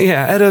 Yeah.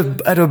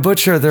 At a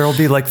butcher, there'll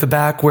be like the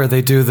back where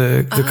they do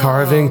the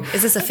carving.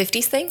 Is this a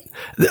 50s thing?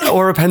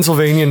 Or a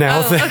Pennsylvania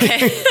now thing.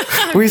 Okay.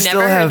 We I've still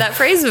never have heard that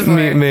phrase before.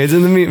 Meat maids,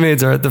 and the meat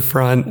maids are at the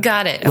front.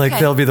 Got it. Okay. Like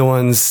they'll be the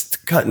ones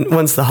cutting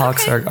once the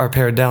hocks are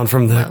pared down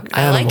from the animal.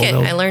 I like it.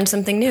 I learned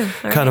something new.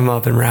 Cut them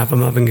up and wrap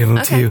them up and give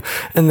them to you.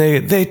 And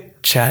they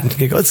chat and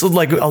giggle. It's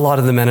like a lot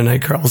of the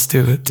Mennonite girls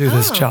do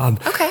this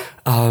job. Okay.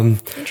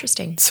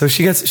 Interesting. So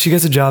she gets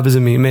a job as a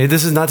meat maid.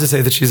 This is not to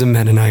say that she's a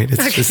Mennonite.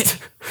 It's just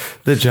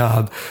the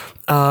job.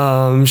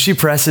 She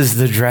presses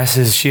the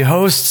dresses. She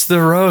hosts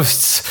the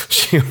roasts.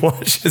 She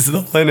washes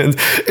the linens.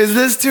 Is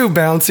this too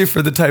bouncy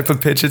for the type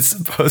of pitch it's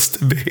supposed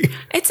to be?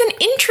 It's an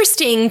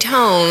interesting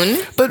tone.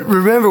 But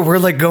remember, we're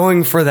like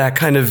going for that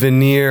kind of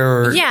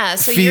veneer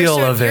so feel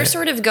of it. You're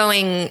sort of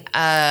going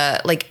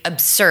like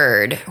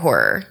absurd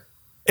horror.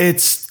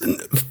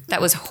 That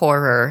was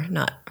horror,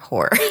 not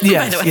horror.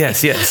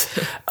 Yes.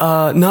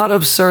 Not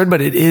absurd, but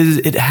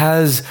it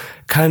has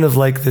kind of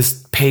like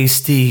this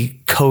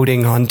pasty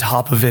coating on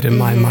top of it in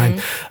my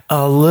mind.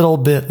 A little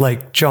bit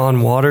like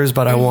John Waters,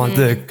 but I want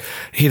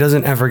he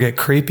doesn't ever get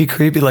creepy.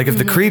 Like if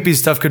the creepy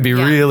stuff could be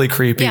really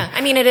creepy. Yeah.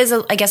 I mean, it is,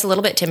 I guess, a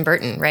little bit Tim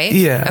Burton, right?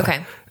 Yeah.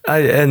 Okay.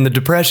 And the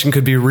depression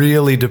could be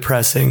really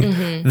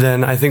depressing,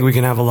 then I think we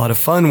can have a lot of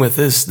fun with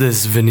this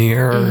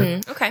veneer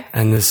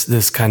and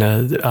this kind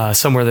of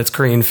somewhere that's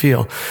green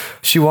feel.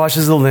 She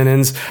washes the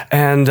linens,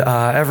 and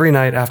every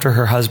night after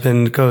her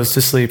husband goes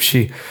to sleep,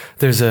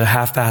 there's a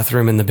half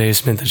bathroom in the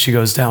basement that she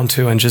goes down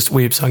to and just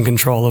weeps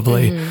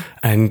uncontrollably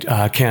and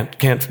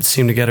can't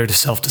seem to get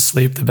herself to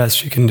sleep. The best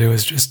she can do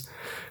is just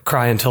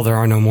cry until there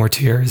are no more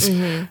tears,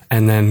 and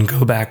then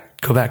go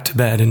back to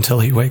bed until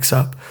he wakes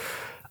up.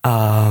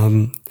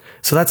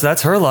 So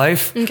that's her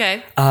life.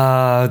 Okay.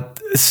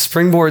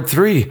 Springboard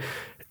 3.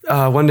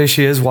 One day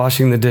she is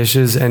washing the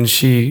dishes and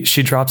she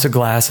drops a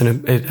glass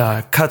and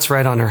it cuts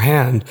right on her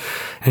hand,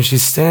 and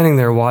she's standing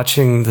there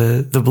watching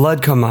the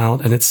blood come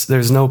out, and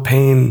there's no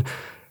pain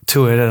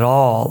to it at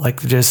all. Like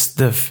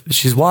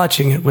she's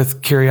watching it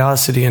with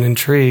curiosity and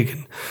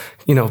intrigue,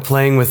 and,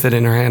 playing with it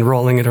in her hand,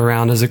 rolling it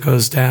around as it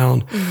goes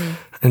down.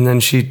 And then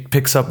she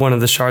picks up one of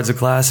the shards of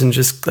glass and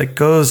just like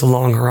goes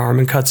along her arm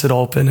and cuts it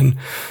open and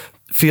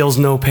feels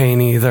no pain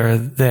either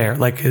there.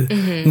 Like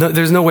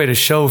there's no way to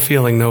show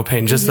feeling no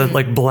pain, just that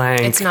like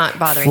blank. It's not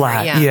bothering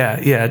flat. her.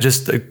 Yeah.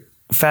 Just a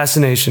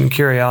fascination,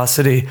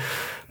 curiosity.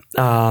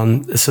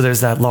 So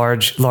there's that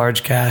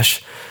large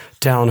gash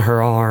down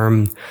her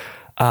arm.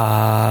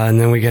 And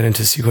then we get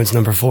into sequence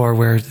number 4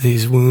 where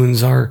these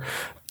wounds are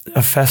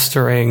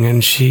festering,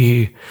 and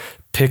she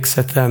picks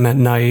at them at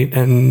night,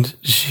 and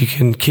she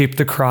can keep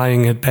the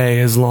crying at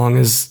bay as long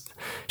as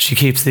she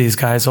keeps these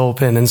guys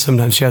open, and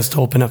sometimes she has to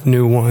open up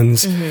new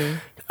ones.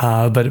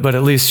 But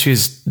at least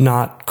she's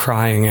not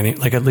crying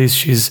at least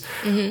she's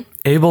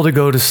able to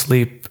go to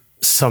sleep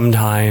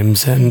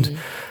sometimes. And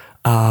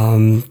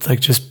like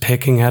just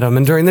picking at him.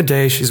 And during the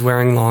day, she's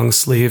wearing long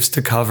sleeves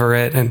to cover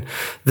it. And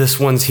this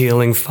one's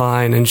healing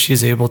fine. And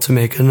she's able to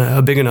make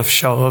a big enough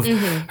show of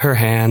her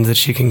hand that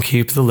she can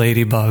keep the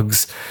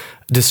ladybugs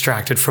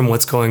distracted from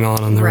what's going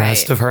on the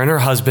rest of her, and her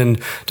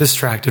husband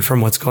distracted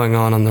from what's going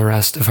on the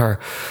rest of her.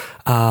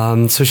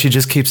 So she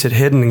just keeps it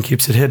hidden,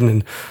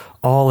 and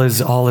all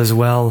is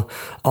well.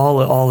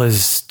 All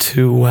is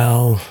too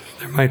well.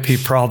 There might be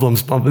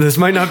problems, but this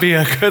might not be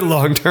a good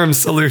long-term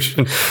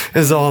solution,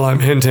 is all I'm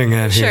hinting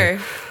at here.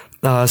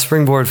 Sure.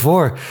 Springboard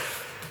 4.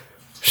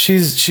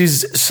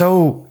 She's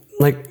so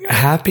like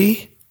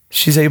happy.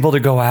 She's able to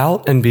go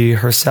out and be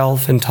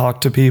herself and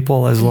talk to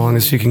people as long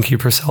as she can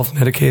keep herself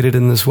medicated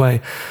in this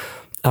way.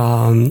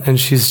 And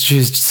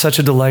she's such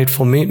a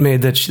delightful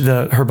meatmaid that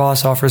her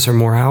boss offers her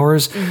more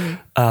hours,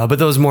 but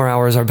those more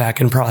hours are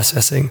back in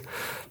processing.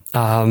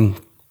 And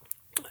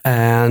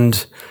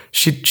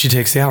she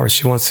takes the hours.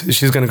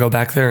 She's going to go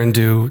back there and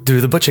do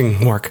the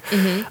butching work.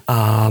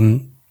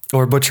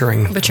 Or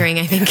butchering. Butchering,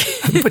 I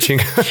think. Butching.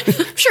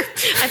 Sure.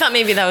 I thought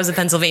maybe that was a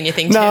Pennsylvania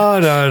thing too.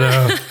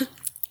 No.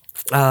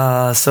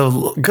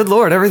 So good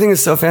Lord, everything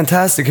is so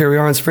fantastic. Here we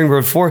are on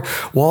Springboard 4.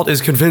 Walt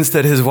is convinced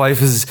that his wife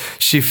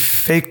she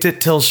faked it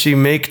till she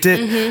maked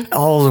it.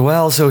 All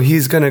well. So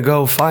he's going to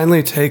go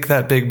finally take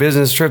that big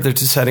business trip. They're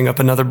just setting up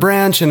another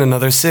branch in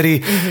another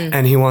city.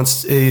 And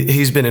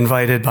he's been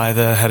invited by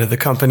the head of the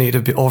company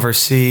to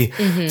oversee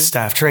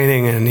staff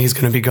training. And he's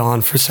going to be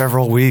gone for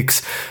several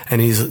weeks.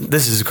 And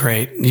this is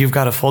great. You've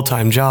got a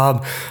full-time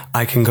job.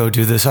 I can go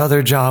do this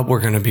other job.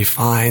 We're going to be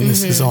fine.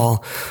 This is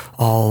all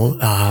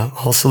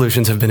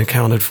solutions have been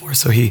accounted for.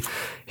 So he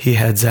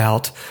heads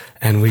out,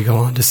 and we go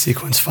on to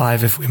sequence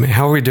 5, if we may.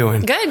 How are we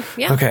doing? Good.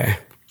 Yeah. Okay.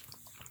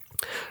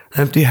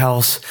 Empty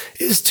house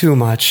is too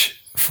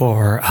much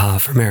for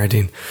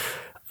Meridine.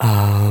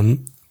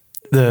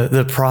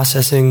 The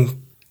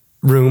processing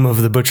room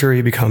of the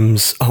butchery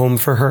becomes home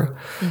for her,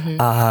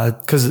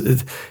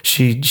 because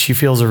she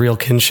feels a real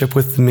kinship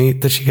with the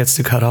meat that she gets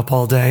to cut up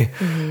all day.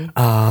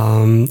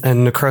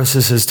 And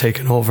necrosis has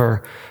taken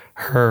over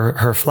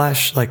her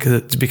flesh, like,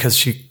 because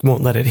she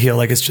won't let it heal.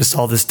 Like, it's just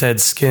all this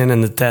dead skin,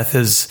 and the death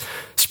is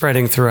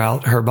spreading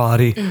throughout her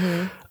body.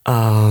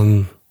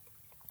 And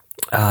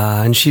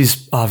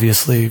she's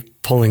obviously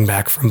pulling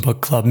back from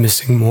book club,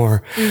 missing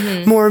more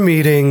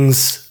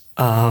meetings,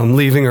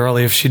 leaving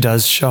early if she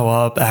does show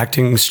up,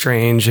 acting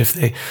strange if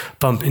they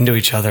bump into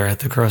each other at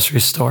the grocery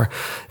store.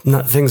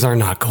 Things are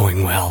not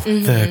going well.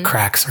 The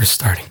cracks are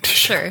starting to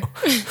show.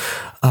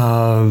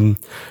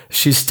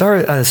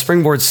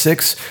 Springboard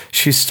 6,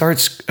 she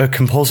starts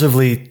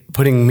compulsively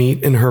putting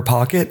meat in her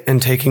pocket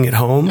and taking it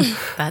home.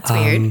 That's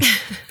weird.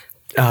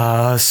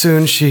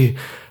 Soon she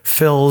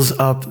fills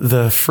up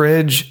the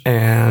fridge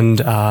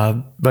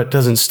but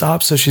doesn't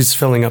stop. So she's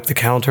filling up the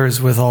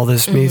counters with all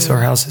this meat. So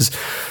her house is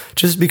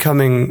just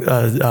becoming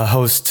a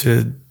host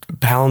to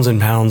pounds and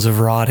pounds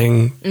of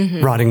rotting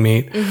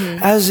meat,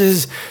 as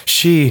is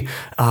she.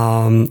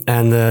 And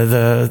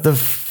the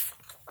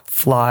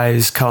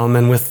flies come,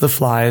 and with the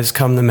flies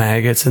come the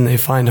maggots, and they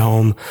find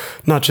home,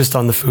 not just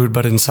on the food,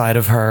 but inside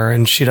of her.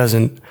 And she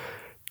doesn't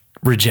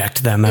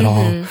reject them at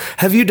all.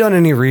 Have you done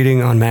any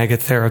reading on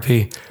maggot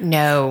therapy?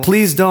 No.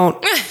 Please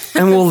don't.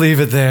 And we'll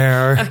leave it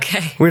there.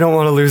 Okay. We don't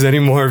want to lose any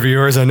more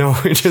viewers. I know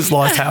we just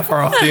lost half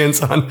our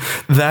audience on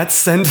that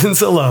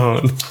sentence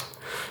alone.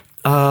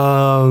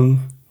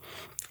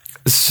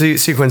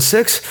 Sequence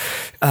 6.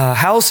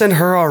 House and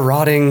her are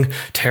rotting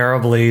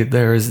terribly.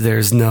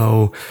 There's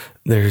no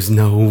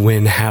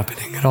win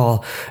happening at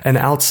all. And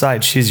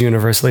outside, she's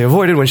universally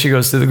avoided. When she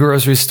goes to the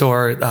grocery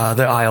store,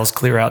 the aisles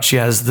clear out. She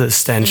has the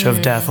stench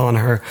of death on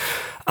her.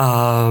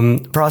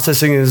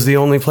 Processing is the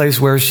only place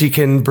where she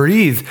can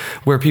breathe,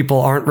 where people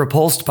aren't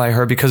repulsed by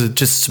her, because it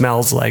just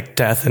smells like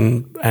death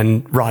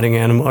and rotting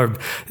animal, or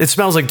it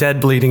smells like dead,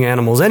 bleeding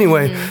animals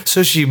anyway.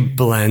 So she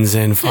blends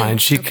in fine.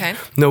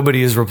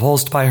 Nobody is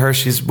repulsed by her.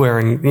 She's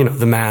wearing,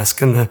 the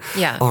mask and the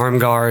arm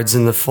guards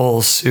and the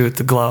full suit,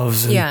 the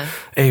gloves and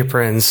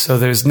aprons. So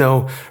there's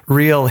no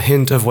real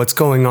hint of what's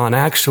going on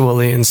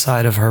actually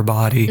inside of her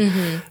body.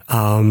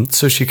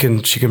 So she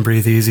can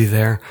breathe easy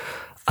there.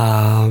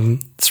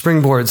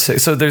 Springboard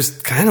 6. So there's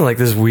kind of like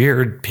this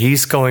weird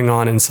piece going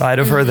on inside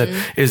of her that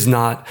is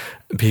not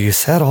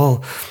peace at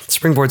all.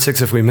 Springboard 6,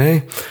 if we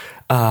may.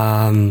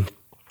 One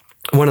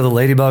of the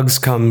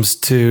ladybugs comes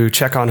to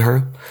check on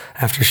her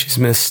after she's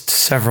missed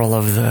several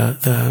of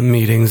the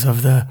meetings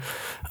of the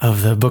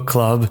book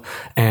club,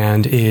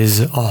 and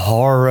is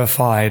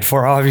horrified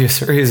for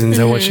obvious reasons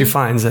at what she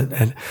finds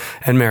at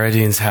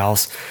Meridian's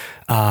house.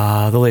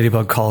 The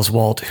ladybug calls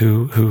Walt,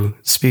 who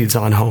speeds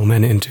on home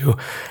and into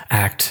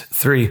Act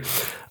 3.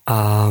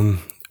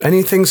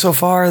 Anything so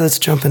far that's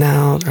jumping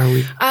out? Are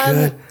we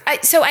good?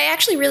 So I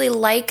actually really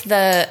like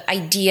the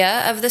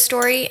idea of the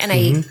story, and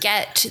I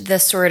get the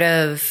sort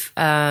of,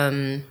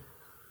 I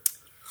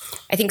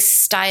think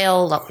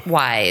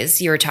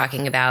style-wise, you were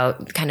talking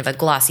about kind of a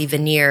glossy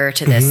veneer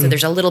to this. So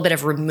there's a little bit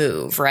of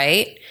remove,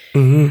 right?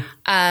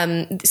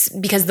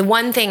 Because the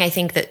one thing I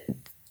think that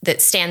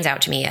that stands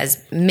out to me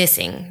as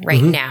missing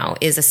right now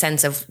is a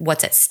sense of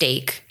what's at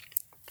stake.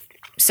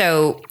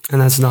 So, and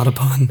that's not a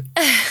pun.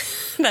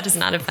 That is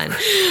not a pun.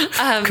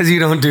 Because you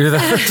don't do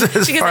that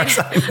as far as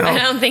I know. I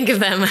don't think of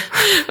them.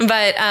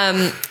 But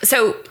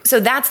so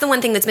that's the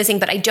one thing that's missing,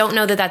 but I don't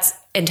know that that's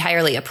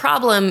entirely a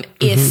problem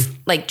if,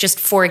 like, just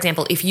for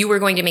example, if you were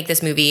going to make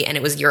this movie and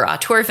it was your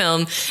auteur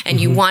film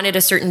and you wanted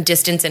a certain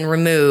distance and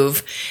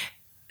remove,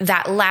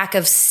 that lack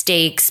of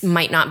stakes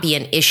might not be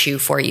an issue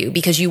for you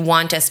because you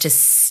want us to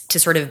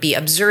sort of be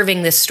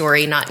observing this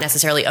story, not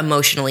necessarily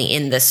emotionally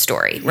in this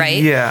story,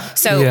 right? Yeah.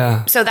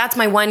 So that's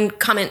my one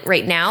comment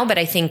right now. But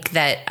I think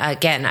that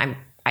again,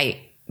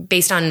 I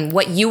based on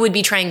what you would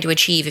be trying to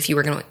achieve if you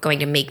were going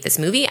to make this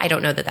movie, I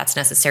don't know that that's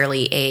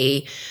necessarily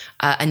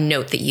a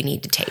note that you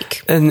need to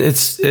take. And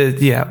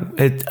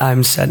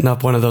I'm setting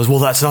up one of those, well,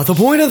 that's not the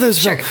point of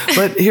this film.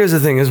 But here's the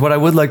thing is what I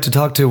would like to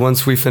talk to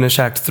once we finish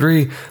Act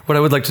 3, what I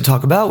would like to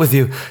talk about with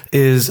you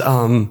is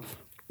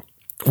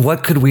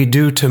what could we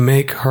do to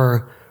make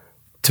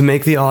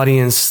the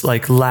audience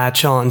like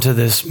latch on to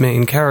this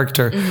main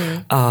character?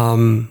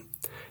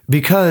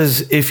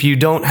 Because if you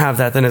don't have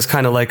that, then it's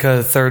kind of like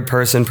a third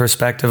person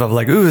perspective of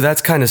like, ooh, that's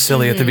kind of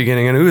silly at the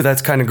beginning and ooh,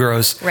 that's kind of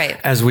gross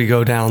as we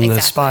go down the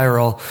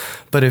spiral.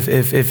 But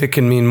if it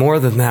can mean more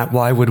than that,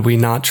 why would we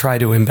not try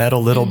to embed a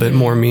little bit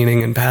more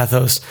meaning and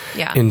pathos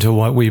into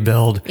what we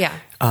build? Yeah.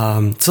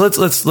 So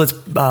let's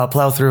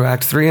plow through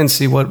Act 3 and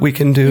see what we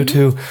can do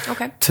to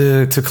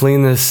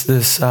clean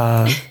this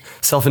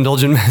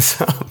self-indulgent mess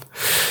up.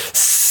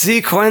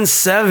 Sequence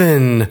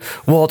 7.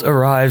 Walt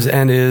arrives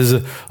and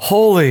is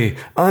wholly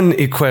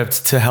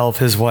unequipped to help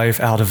his wife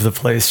out of the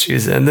place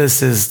she's in.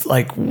 This is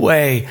like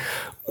way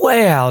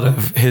out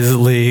of his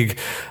league.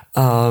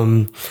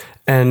 And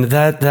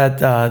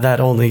that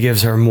only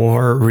gives her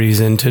more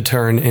reason to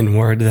turn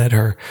inward, that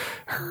her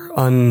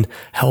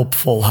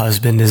unhelpful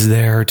husband is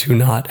there to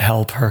not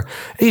help her.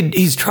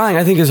 He's trying.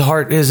 I think his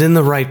heart is in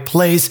the right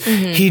place.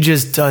 He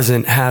just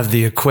doesn't have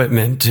the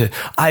equipment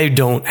I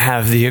don't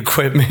have the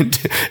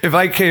equipment. If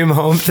I came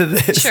home to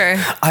this,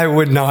 I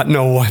would not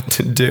know what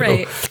to do.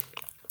 Right.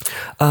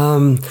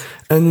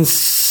 And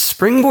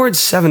Springboard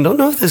 7, don't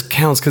know if this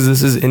counts because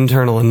this is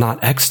internal and not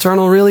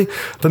external really,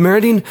 but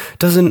Meridine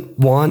doesn't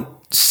want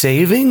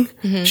saving.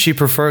 She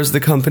prefers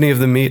the company of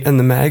the meat and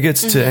the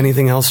maggots to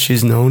anything else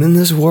she's known in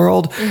this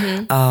world.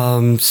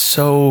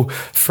 So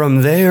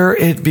from there,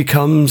 it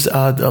becomes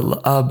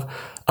a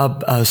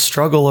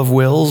struggle of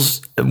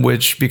wills,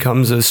 which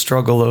becomes a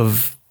struggle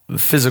of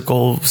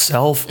physical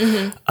self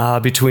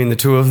between the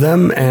two of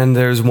them. And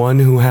there's one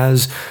who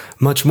has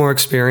much more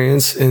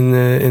experience in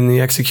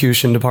the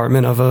execution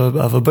department of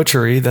a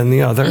butchery than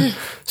the other.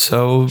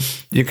 So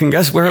you can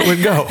guess where it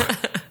would go.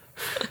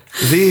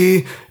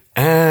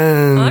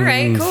 And all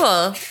right,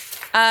 cool.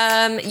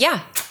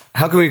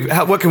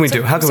 What can we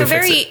do? How can we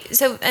fix it?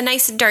 So a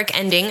nice dark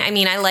ending. I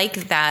mean, I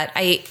like that.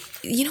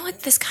 You know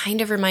what this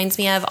kind of reminds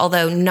me of,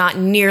 although not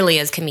nearly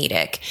as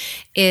comedic,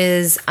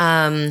 is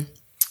The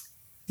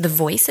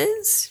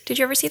Voices. Did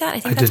you ever see that? I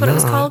think that's what it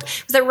was called.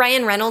 It was that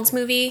Ryan Reynolds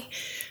movie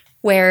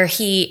where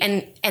he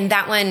and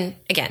that one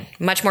again,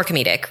 much more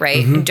comedic,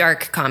 right?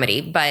 Dark comedy,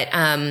 but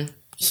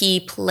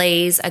he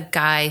plays a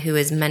guy who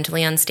is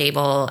mentally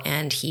unstable,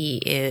 and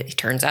he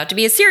turns out to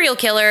be a serial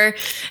killer.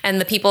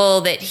 And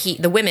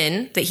the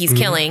women that he's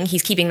killing,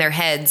 he's keeping their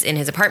heads in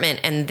his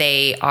apartment, and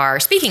they are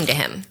speaking to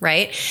him,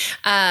 right?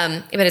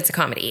 But it's a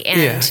comedy,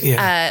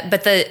 and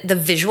but the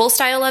visual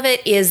style of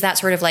it is that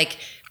sort of like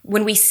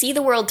when we see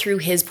the world through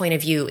his point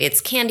of view,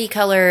 it's candy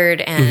colored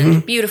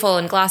and beautiful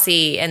and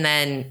glossy, and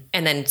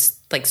then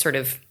like sort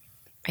of.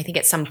 I think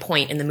at some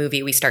point in the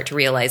movie, we start to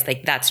realize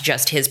like that's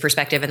just his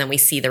perspective, and then we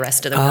see the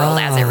rest of the world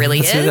as it really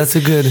is. That's a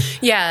good...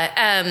 Yeah,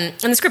 and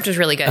the script was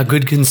really good. A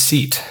good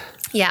conceit.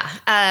 Yeah,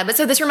 but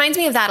so this reminds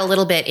me of that a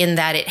little bit in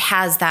that it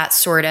has that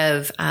sort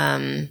of...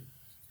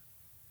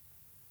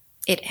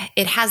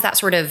 It has that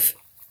sort of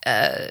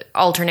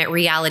alternate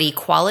reality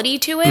quality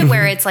to it,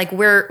 where it's like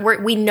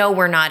we know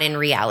we're not in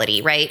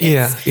reality, right?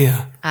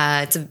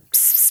 It's a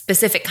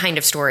specific kind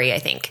of story, I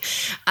think.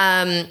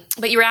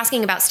 But you were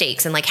asking about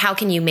stakes and like how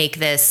can you make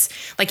this,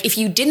 like if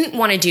you didn't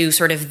want to do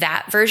sort of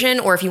that version,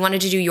 or if you wanted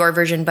to do your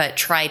version but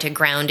try to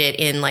ground it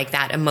in like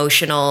that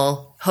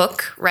emotional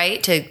hook,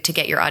 right? To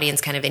get your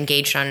audience kind of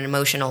engaged on an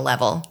emotional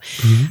level.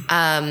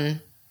 I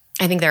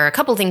think there are a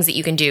couple things that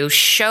you can do.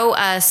 Show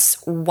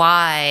us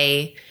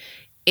why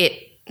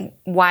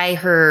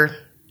her...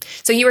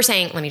 So you were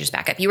saying, let me just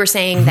back up. You were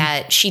saying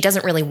that she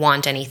doesn't really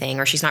want anything,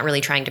 or she's not really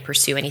trying to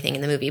pursue anything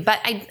in the movie. But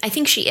I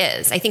think she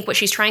is. I think what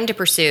she's trying to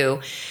pursue,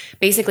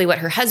 basically what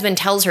her husband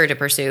tells her to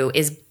pursue,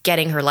 is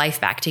getting her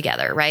life back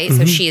together, right?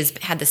 So she has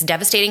had this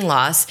devastating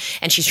loss,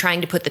 and she's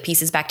trying to put the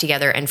pieces back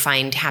together and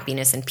find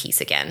happiness and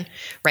peace again,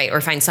 right? Or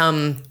find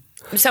some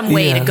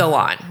way to go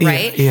on,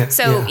 right?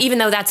 Even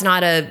though that's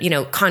not a,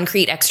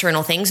 concrete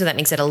external thing, so that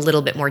makes it a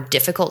little bit more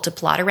difficult to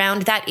plot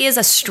around, that is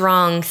a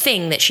strong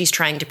thing that she's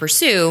trying to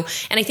pursue.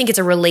 And I think it's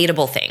a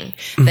relatable thing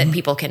that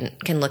people can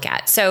look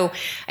at. So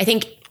I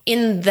think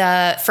in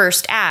the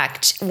first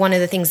act, one of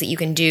the things that you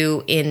can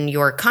do in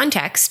your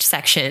context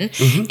section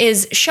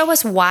is show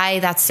us why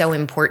that's so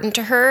important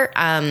to her.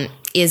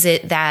 Is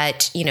it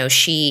that,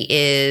 she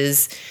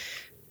is,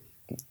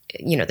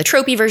 the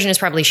tropey version is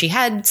probably she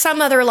had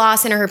some other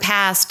loss in her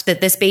past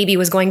that this baby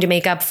was going to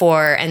make up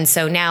for. And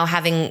so now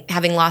having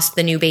lost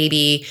the new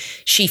baby,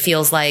 she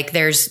feels like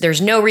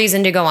there's no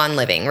reason to go on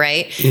living.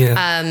 Right.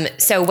 Yeah.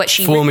 So what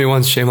she fool me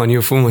once, shame on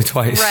you. Fool me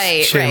twice.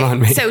 Right. Shame on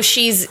me. So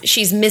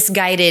she's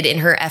misguided in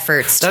her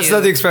efforts. That's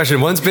not the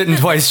expression. Once bitten,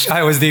 twice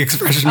shy was the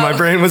expression my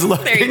brain was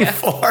looking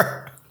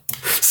for.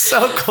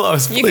 So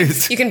close,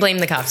 please. You can blame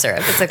the cough syrup.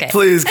 It's okay.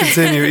 Please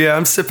continue. Yeah,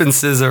 I'm sipping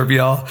scissor,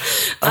 y'all.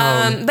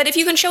 But if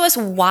you can show us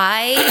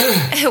why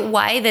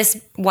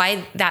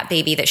that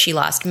baby that she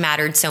lost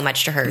mattered so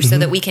much to her, so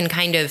that we can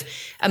kind of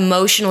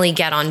emotionally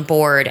get on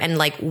board and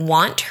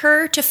want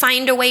her to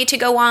find a way to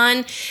go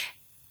on.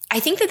 I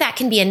think that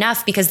can be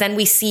enough, because then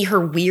we see her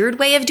weird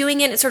way of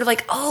doing it. It's sort of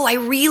like, oh, I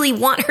really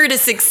want her to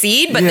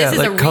succeed, but this is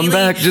a really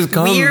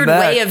weird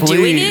way of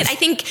doing it. I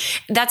think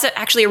that's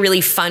actually a really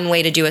fun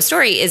way to do a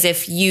story, is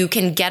if you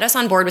can get us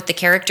on board with the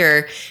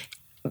character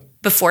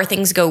before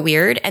things go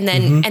weird, and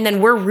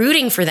then we're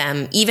rooting for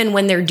them even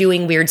when they're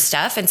doing weird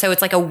stuff. And so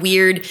it's like a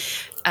weird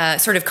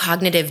sort of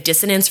cognitive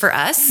dissonance for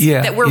us,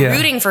 that we're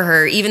rooting for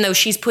her, even though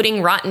she's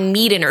putting rotten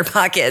meat in her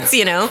pockets,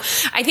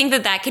 I think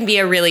that can be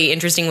a really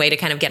interesting way to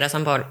kind of get us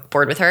on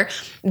board with her.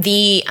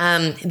 The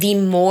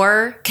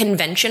more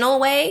conventional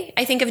way,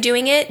 I think, of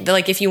doing it,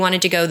 if you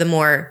wanted to go the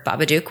more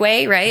Babadook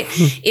way, right,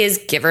 is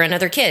give her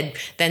another kid.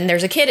 Then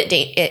there's a kid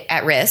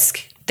at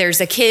risk.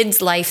 There's a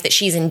kid's life that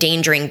she's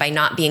endangering by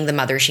not being the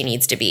mother she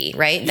needs to be,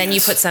 right? Yes. Then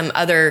you put some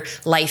other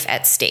life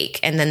at stake,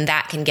 and then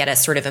that can get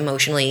us sort of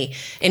emotionally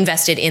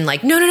invested in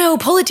no,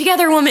 pull it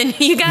together, woman.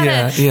 You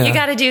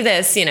gotta do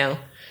this,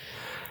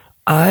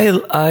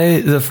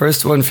 The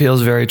first one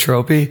feels very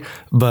tropey,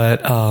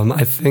 but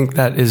I think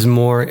that is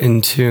more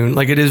in tune.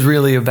 It is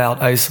really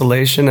about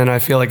isolation, and I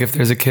feel like if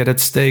there's a kid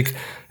at stake,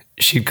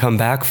 she'd come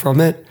back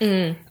from it.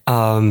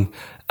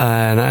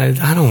 And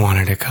I don't want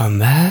her to come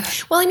back.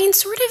 Well, I mean,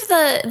 sort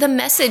of the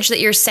message that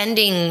you're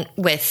sending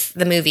with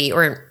the movie,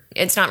 or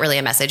it's not really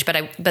a message, but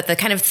the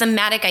kind of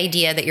thematic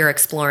idea that you're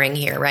exploring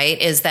here, right,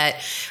 is that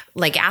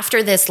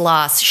after this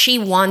loss, she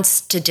wants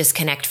to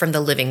disconnect from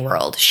the living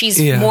world.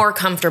 She's more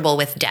comfortable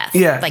with death.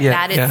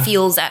 It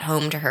feels at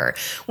home to her,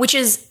 which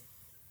is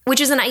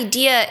an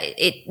idea,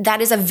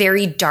 that is a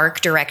very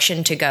dark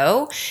direction to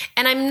go.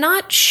 And I'm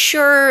not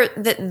sure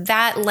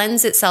that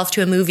lends itself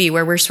to a movie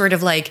where we're sort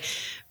of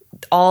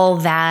all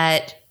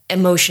that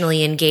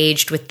emotionally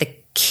engaged with the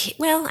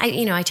well,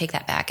 I take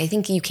that back. I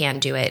think you can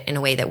do it in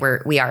a way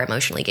that we are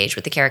emotionally engaged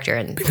with the character,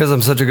 and because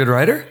I'm such a good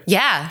writer.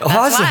 Yeah,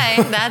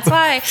 that's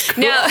why.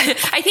 No,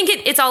 I think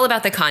it's all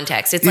about the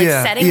context. It's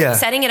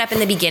setting it up in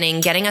the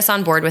beginning, getting us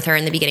on board with her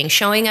in the beginning,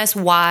 showing us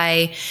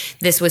why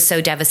this was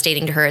so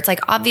devastating to her. It's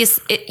obvious.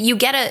 You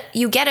get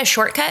a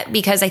shortcut,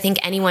 because I think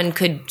anyone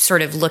could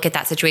sort of look at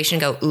that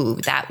situation and go,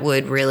 "Ooh, that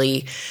would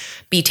really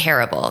be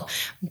terrible."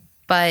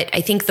 But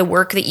I think the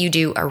work that you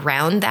do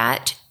around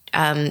that,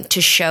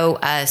 to show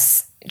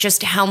us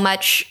just how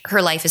much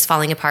her life is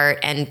falling apart,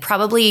 and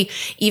probably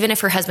even if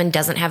her husband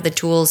doesn't have the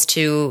tools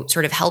to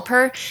sort of help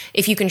her,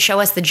 if you can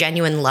show us the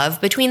genuine love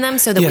between them,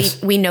 so that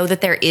we know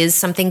that there is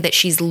something that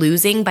she's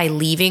losing by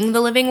leaving the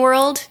living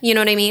world. You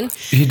know what I mean?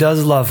 He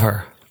does love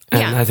her.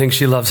 And I think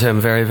she loves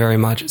him very, very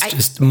much. It's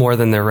just more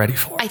than they're ready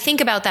for. I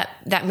think about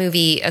that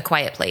movie, A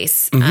Quiet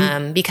Place,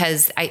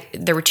 because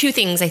there were two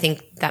things I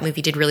think that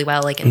movie did really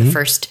well, in the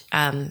first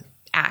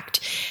act.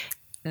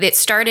 It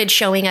started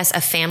showing us a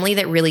family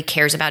that really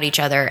cares about each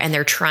other, and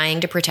they're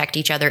trying to protect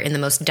each other in the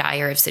most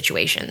dire of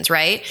situations,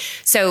 right?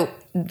 So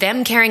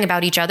them caring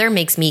about each other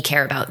makes me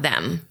care about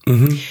them.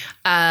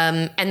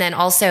 And then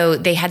also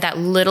they had that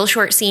little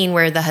short scene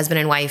where the husband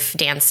and wife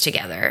dance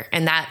together,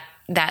 and that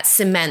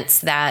cements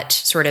that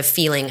sort of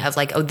feeling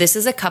of this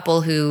is a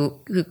couple who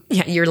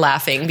you're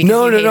laughing because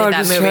you hated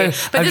that movie.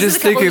 But this is a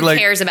couple who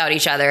cares about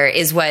each other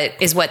is what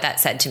that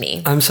said to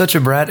me. I'm such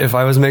a brat. If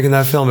I was making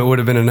that film, it would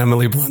have been an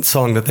Emily Blunt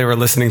song that they were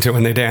listening to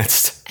when they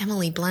danced.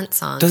 Emily Blunt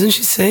song? Doesn't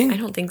she sing? I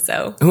don't think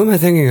so. Who am I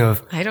thinking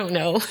of? I don't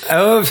know.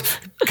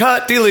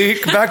 Cut,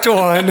 delete, back to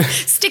one.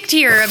 Stick to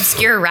your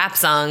obscure rap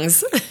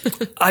songs.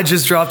 I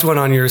just dropped one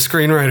on your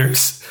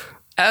screenwriters.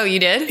 Oh, you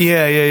did?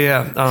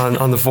 Yeah.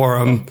 On the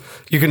forum.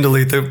 You can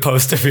delete the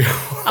post if you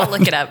want. I'll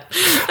look it up.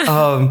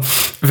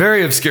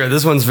 Very obscure.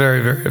 This one's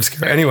very, very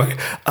obscure. Anyway,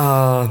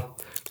 no,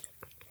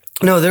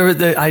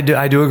 I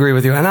do agree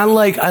with you, and I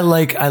like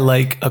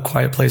A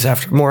Quiet Place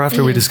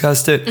after we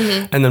discussed it,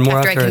 and then more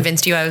after I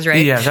convinced you I was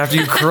right. Yes, after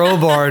you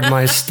crowbarred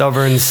my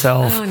stubborn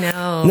self. Oh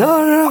no!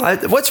 No.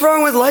 What's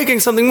wrong with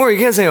liking something more? You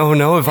can't say, "Oh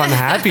no," if I'm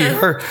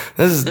happier.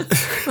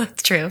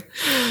 That's true.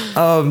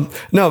 No,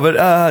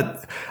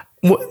 but.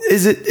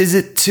 Is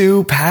it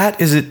too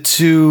pat? Is it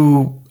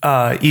too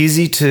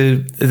easy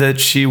that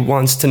she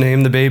wants to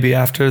name the baby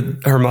after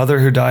her mother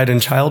who died in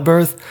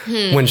childbirth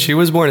when she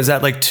was born? Is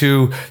that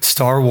too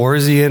Star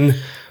Warsian?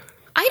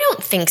 I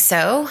don't think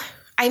so.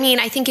 I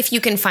mean, I think if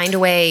you can find a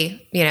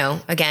way,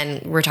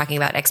 again, we're talking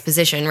about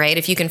exposition, right?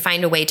 If you can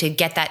find a way to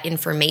get that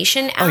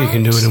information out. Oh, you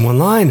can do it in one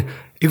line.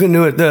 You can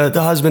do it. The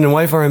husband and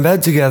wife are in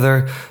bed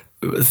together,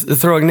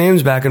 throwing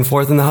names back and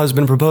forth, and the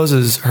husband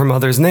proposes her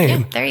mother's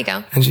name. Yeah, there you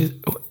go. And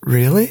she,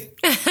 really?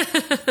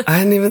 I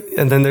hadn't even,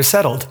 and then they're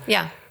settled.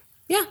 Yeah.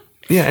 Yeah.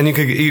 Yeah. And you'd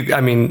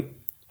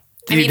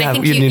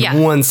need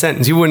one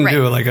sentence. You wouldn't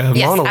do it like a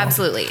monologue. Yes,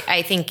 absolutely.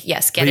 I think,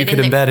 get it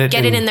in there.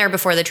 Get it in there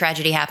before the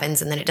tragedy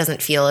happens, and then it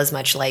doesn't feel as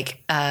much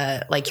like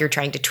you're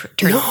trying to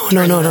turn.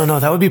 No.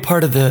 That would be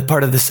part of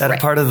the setup,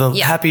 part of the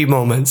happy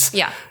moments.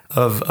 Yeah.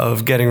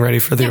 Of getting ready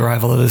for the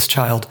arrival of this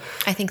child.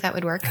 I think that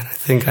would work. And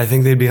I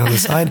think they'd be on the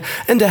side.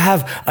 And to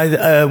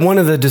have one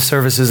of the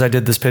disservices I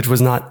did this pitch was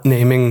not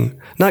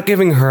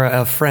giving her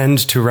a friend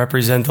to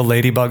represent the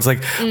ladybugs.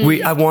 Like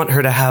I want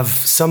her to have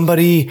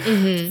somebody.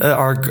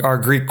 Our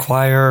Greek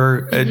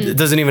choir it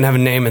doesn't even have a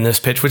name in this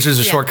pitch, which is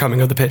a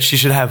shortcoming of the pitch. She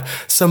should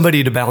have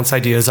somebody to bounce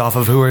ideas off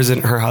of who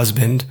isn't her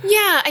husband.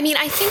 Yeah, I mean,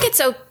 I think it's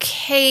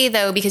okay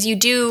though, because you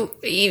do,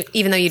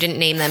 even though you didn't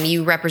name them,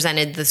 you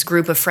represented this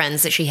group of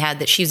friends that she had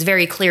that she's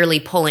very clearly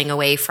pulling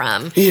away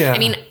from. Yeah. I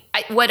mean,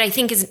 what I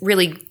think is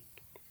really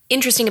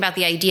interesting about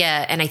the idea,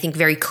 and I think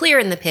very clear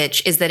in the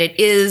pitch, is that it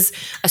is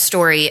a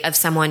story of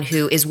someone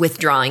who is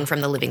withdrawing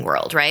from the living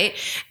world, right?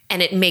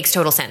 And it makes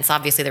total sense.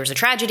 Obviously, there was a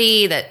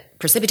tragedy that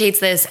precipitates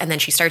this, and then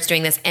she starts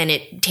doing this, and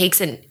it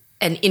takes an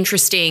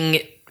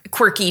interesting,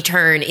 quirky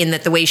turn in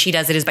that the way she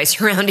does it is by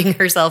surrounding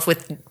herself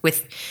with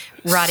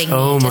rotting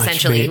meat,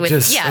 essentially, with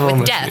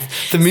death. Meat.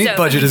 The meat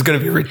budget is going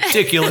to be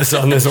ridiculous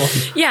on this one.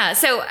 Yeah,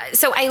 so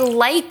I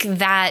like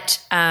that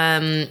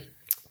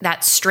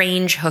that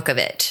strange hook of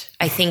it.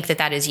 I think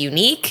that is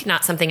unique,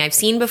 not something I've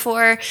seen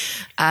before,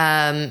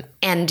 and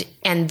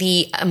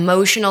the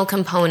emotional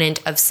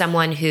component of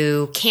someone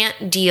who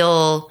can't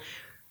deal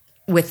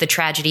with the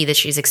tragedy that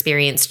she's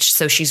experienced,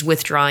 so she's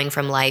withdrawing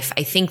from life.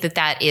 I think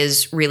that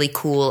is really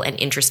cool and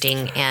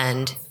interesting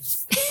and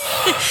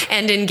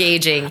and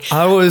engaging.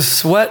 I was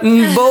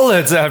sweating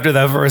bullets after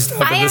that first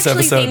half of this episode.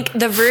 I actually think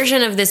the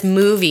version of this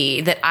movie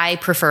that I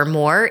prefer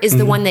more is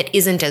the one that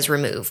isn't as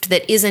removed,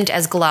 that isn't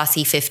as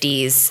glossy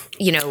 50s,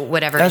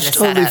 whatever. That's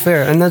totally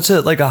fair. And that's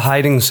like a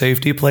hiding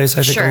safety place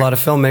I think a lot of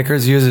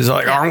filmmakers use is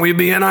like, aren't we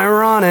being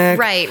ironic?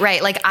 Right.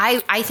 Like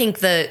I think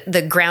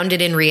the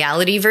grounded in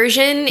reality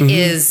version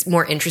is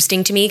more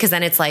interesting to me, because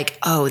then it's like,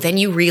 oh, then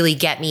you really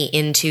get me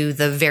into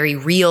the very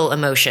real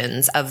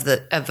emotions of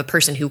a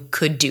person who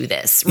could do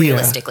this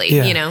realistically,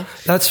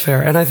 That's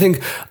fair. And I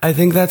think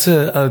that's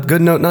a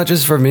good note, not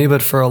just for me,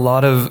 but for a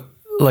lot of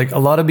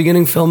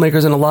beginning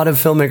filmmakers and a lot of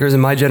filmmakers in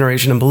my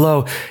generation and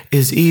below,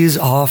 is ease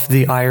off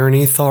the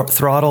irony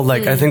throttle.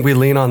 Like, I think we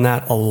lean on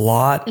that a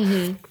lot.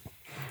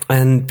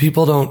 And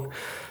people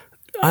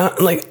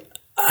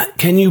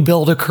can you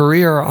build a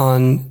career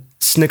on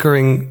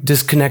snickering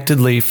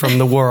disconnectedly from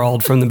the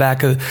world, from the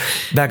back of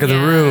the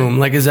room?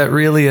 Like, is that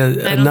really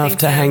enough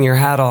to hang your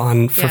hat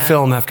on for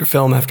film after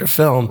film after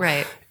film?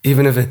 Right.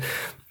 Even if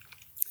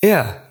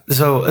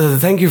so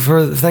thank you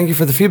for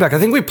the feedback. I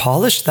think we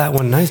polished that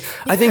one nice.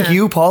 I think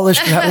you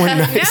polished that one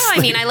nicely. No, I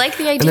mean, I like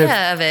the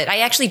idea of it. I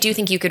actually do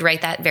think you could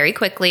write that very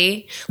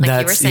quickly, like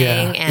you were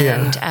saying,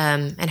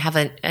 and have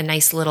a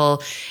nice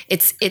little.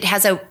 It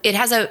has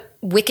a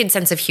wicked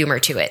sense of humor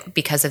to it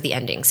because of the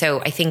ending. So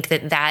I think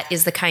that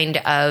is the kind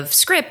of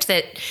script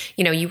that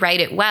you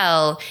write it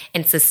well,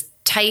 and it's this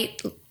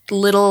tight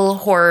little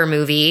horror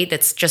movie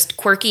that's just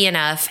quirky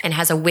enough and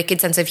has a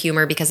wicked sense of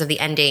humor because of the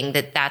ending,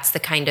 that's the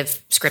kind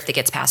of script that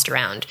gets passed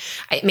around.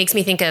 It makes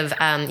me think of,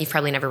 you've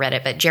probably never read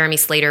it, but Jeremy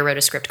Slater wrote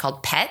a script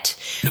called Pet,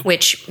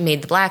 which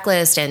made the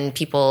blacklist, and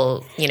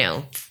people,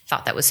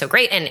 thought that was so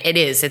great. And it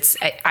is.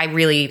 I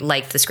really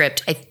liked the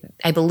script.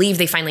 I believe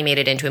they finally made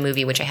it into a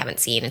movie, which I haven't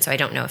seen, and so I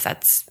don't know if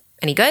that's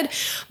any good,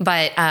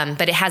 but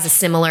it has a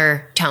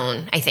similar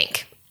tone, I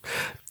think.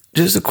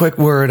 Just a quick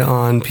word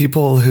on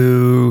people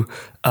who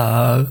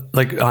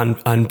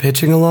on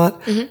pitching a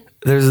lot.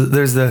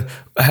 There's the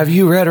have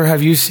you read or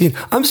have you seen?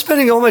 I'm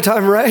spending all my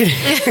time writing.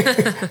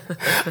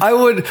 I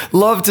would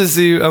love to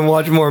see and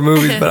watch more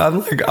movies, but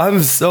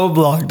I'm so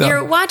blocked up.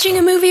 You're watching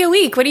a movie a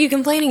week. What are you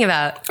complaining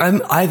about?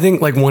 I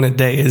think one a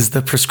day is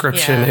the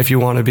prescription if you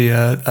want to be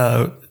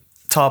a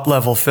top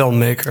level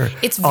filmmaker.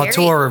 It's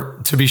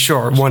auteur, to be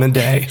sure, one a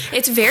day.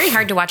 It's very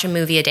hard to watch a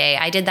movie a day.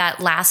 I did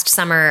that last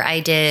summer. I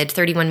did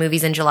 31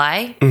 movies in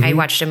July. I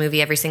watched a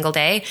movie every single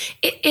day.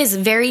 It is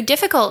very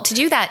difficult to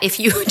do that if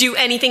you do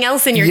anything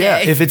else in your day. Yeah,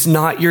 if it's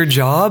not your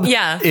job,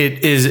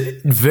 it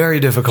is very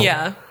difficult.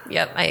 Yeah,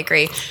 yep, I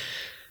agree.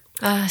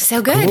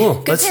 So good.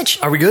 Cool. Good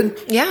pitch. Are we good?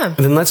 Yeah.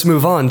 Then let's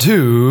move on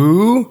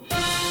to...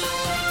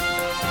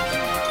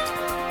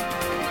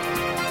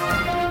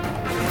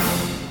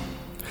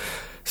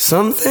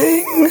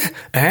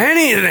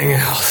 anything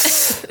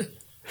else.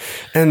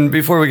 And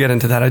before we get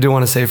into that, I do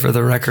want to say for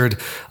the record,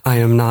 I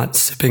am not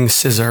sipping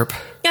scissorp.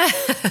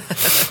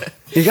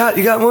 You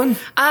got one?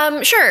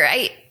 Sure.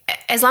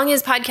 as long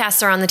as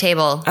podcasts are on the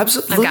table,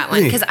 Absolutely. I've got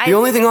one. The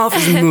only thing off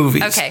is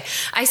movies. Okay.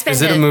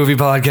 Is it a movie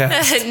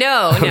podcast?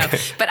 No.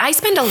 But I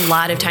spend a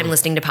lot of time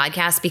listening to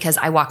podcasts because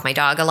I walk my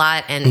dog a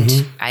lot, and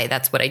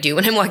that's what I do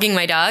when I'm walking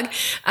my dog.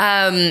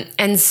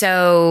 And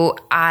so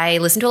I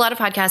listen to a lot of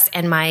podcasts,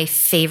 and my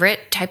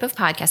favorite type of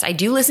podcast, I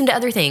do listen to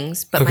other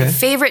things, but my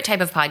favorite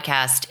type of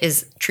podcast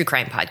is true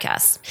crime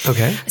podcasts.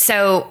 Okay.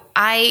 So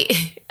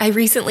I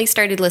recently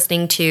started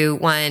listening to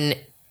one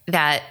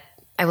that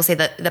I will say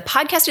that the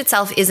podcast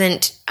itself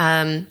isn't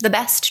the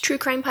best true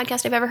crime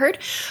podcast I've ever heard,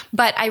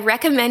 but I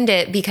recommend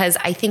it because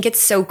I think it's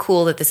so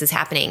cool that this is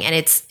happening. And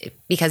it's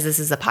because this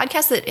is a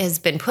podcast that has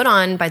been put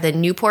on by the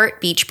Newport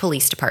Beach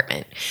Police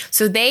Department.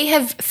 So they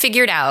have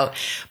figured out,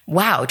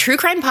 wow, true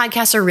crime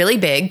podcasts are really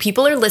big.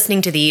 People are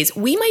listening to these.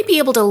 We might be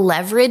able to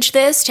leverage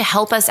this to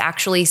help us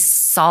actually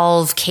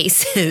solve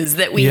cases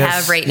that we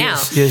have right now.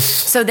 Yes.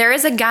 So there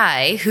is a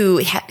guy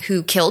who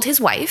killed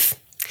his wife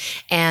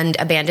and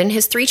abandoned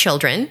his 3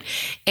 children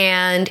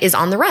and is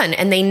on the run.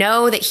 And they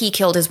know that he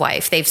killed his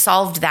wife. They've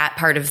solved that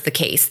part of the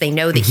case. They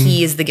know that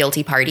he is the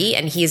guilty party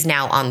and he is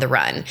now on the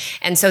run.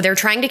 And so they're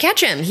trying to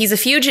catch him. He's a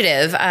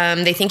fugitive.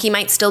 They think he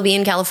might still be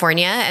in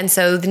California. And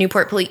so the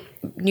Newport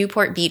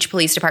Beach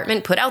Police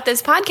Department put out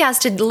this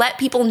podcast to let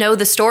people know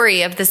the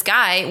story of this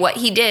guy, what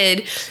he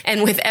did.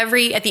 And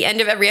at the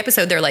end of every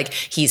episode, they're like,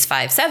 he's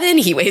 5'7",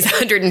 he weighs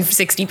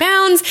 160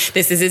 pounds.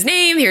 This is his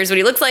name. Here's what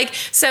he looks like.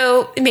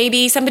 So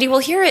maybe somebody will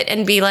hear it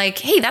and be like,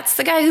 hey, that's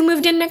the guy who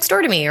moved in next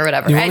door to me or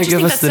whatever. You want to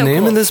give us the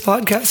name of this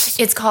podcast?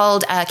 It's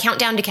called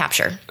Countdown to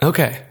Capture.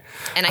 Okay.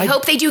 And I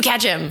hope they do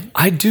catch him.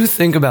 I do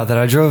think about that.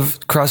 I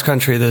drove cross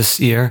country this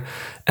year,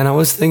 and I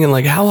was thinking,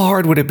 like, how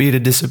hard would it be to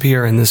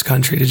disappear in this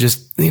country, to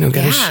just, get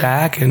a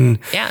shack and...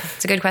 Yeah,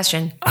 it's a good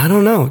question. I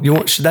don't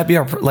know. Should that be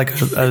our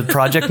a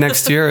project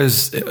next year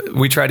as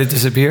we try to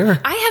disappear?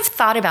 I have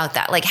thought about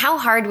that. Like, how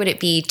hard would it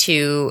be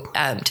to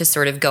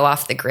sort of go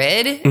off the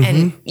grid?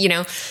 And,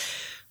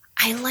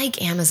 I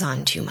like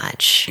Amazon too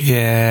much.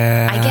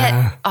 Yeah. I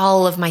get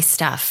all of my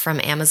stuff from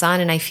Amazon,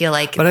 and I feel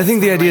like... But I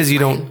think the idea is you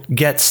don't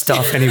get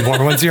stuff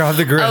anymore once you're off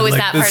the grid. Oh, is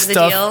that part of the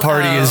deal? The stuff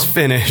party is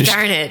finished.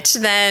 Darn it.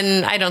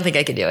 Then I don't think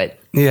I could do it.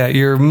 Yeah,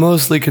 you're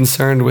mostly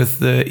concerned with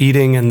the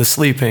eating and the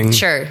sleeping.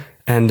 Sure.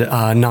 And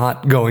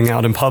not going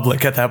out in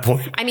public at that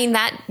point. I mean,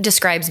 that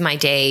describes my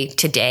day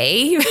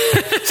today.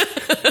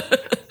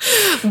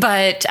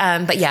 But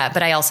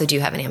I also do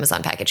have an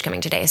Amazon package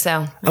coming today.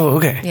 So,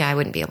 okay. Yeah, I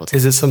wouldn't be able to.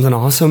 Is it something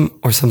awesome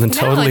or something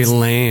totally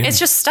lame? It's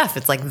just stuff.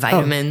 It's like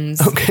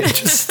vitamins. Okay,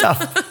 just stuff.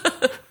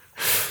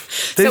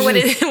 So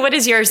what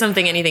is your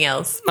something, anything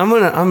else?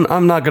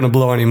 I'm not gonna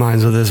blow any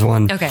minds with this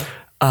one. Okay.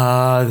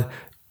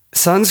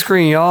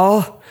 Sunscreen,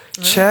 y'all.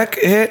 Check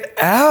it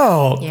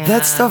out. Yeah.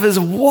 That stuff is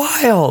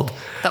wild.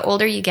 The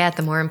older you get,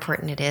 the more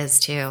important it is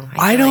too.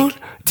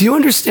 Do you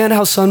understand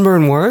how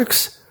sunburn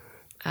works?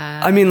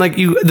 I mean, like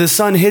the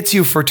sun hits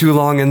you for too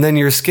long and then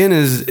your skin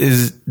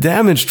is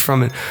damaged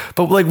from it.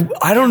 But like,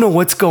 I don't know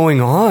what's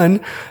going on,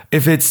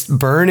 if it's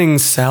burning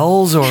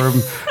cells or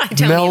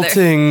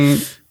melting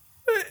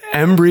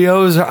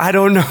embryos, or I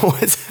don't know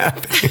what's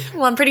happening.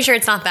 Well, I'm pretty sure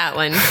it's not that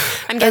one.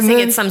 I'm guessing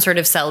it's some sort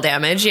of cell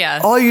damage.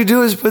 Yeah. All you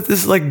do is put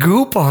this like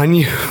goop on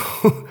you.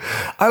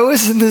 I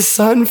was in the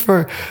sun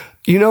for,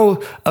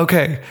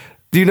 okay.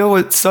 Do you know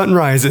what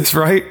sunrise is,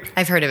 right?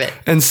 I've heard of it.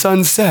 And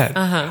sunset.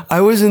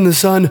 I was in the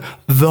sun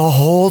the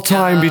whole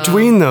time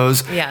between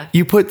those. Yeah.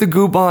 You put the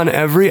goop on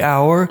every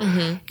hour.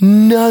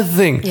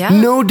 Nothing. Yeah.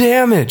 No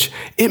damage.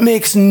 It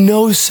makes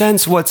no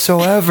sense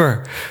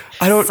whatsoever.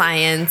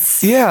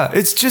 Science. Yeah,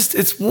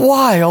 it's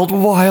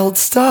wild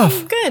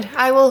stuff. Good.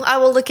 I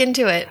will look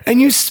into it.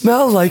 And you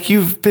smell like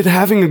you've been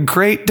having a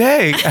great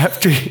day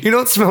after. You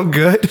don't smell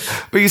good,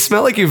 but you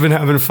smell like you've been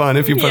having fun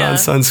if you put on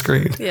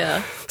sunscreen.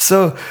 Yeah.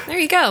 So there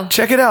you go.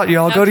 Check it out,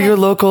 y'all. Okay. Go to your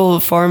local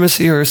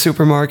pharmacy or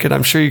supermarket.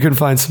 I'm sure you can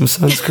find some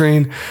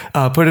sunscreen.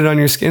 Put it on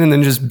your skin and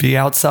then just be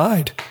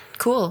outside.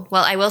 Cool.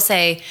 Well, I will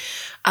say,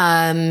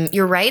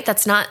 you're right.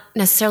 That's not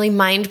necessarily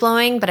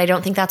mind-blowing, but I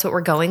don't think that's what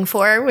we're going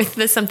for with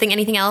this something,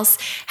 anything else.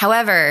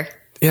 However,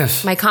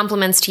 yes, my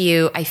compliments to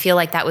you. I feel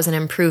like that was an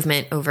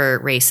improvement over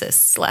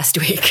racists last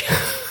week.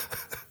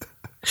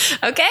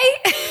 Okay?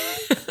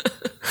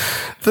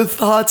 The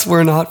thoughts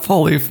were not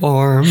fully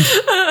formed.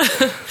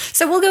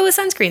 So we'll go with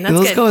sunscreen. That's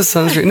good. Let's go with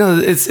sunscreen. No,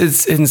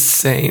 it's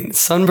insane.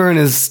 Sunburn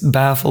is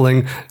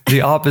baffling.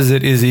 The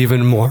opposite is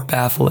even more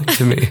baffling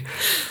to me.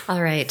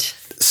 All right.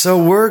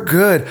 So we're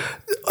good.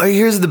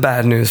 Here's the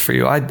bad news for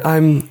you.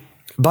 I'm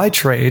by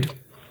trade.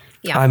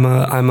 Yeah. I'm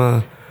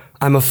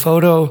a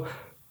photo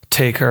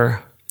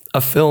taker, a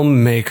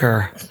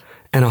filmmaker,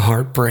 and a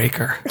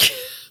heartbreaker.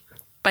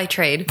 By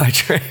trade. By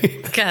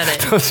trade. Got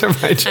it. Those are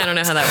my jobs. I don't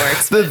know how that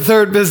works. The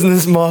third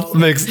business model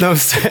makes no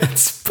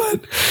sense.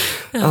 But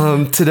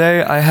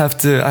today I have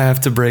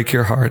to break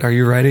your heart. Are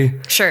you ready?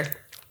 Sure.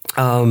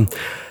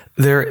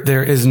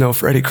 There is no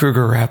Freddy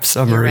Krueger rap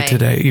summary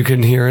today. You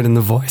can hear it in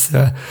the voice.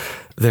 You're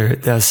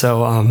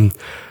going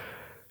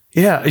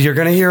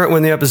to hear it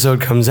when the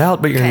episode comes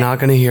out, but you're not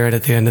going to hear it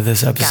at the end of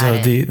this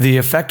episode. The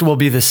effect will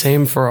be the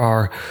same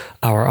for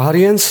our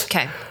audience.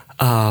 Okay.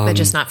 but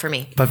just not for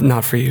me. But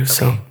not for you.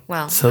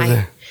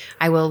 Okay.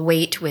 I will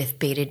wait with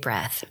bated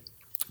breath.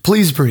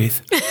 Please breathe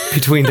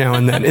between now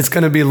and then. It's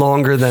going to be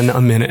longer than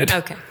a minute.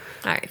 Okay.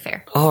 All right,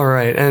 fair. All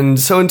right. And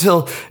so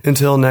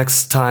until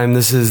next time,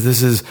 this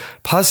is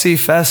Pussy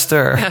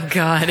Fester. Oh,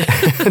 God.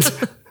 And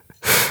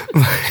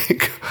my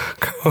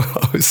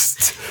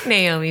co-host,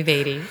 Naomi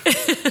Beatty.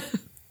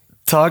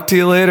 Talk to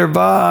you later.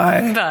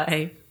 Bye.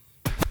 Bye.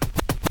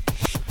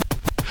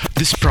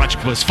 This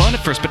project was fun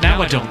at first, but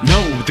now I don't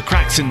know. The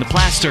cracks in the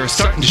plaster are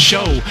starting to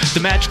show. The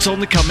magic's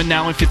only coming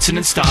now and fits in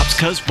and stops,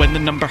 cause when the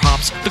number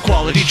hops, the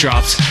quality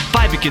drops.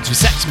 5 begins with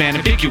sex man,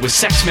 ambiguous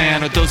sex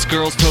man. Are those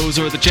girls' toes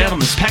or the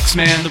gentleman's pecs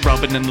man? The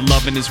rubbing and the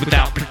loving is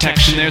without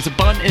protection. There's a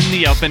bun in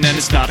the oven and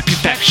it's not a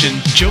confection.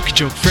 Jokey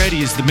joke Freddy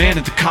is the man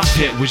in the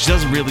cockpit, which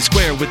doesn't really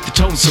square with the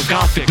tone so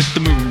gothic. With the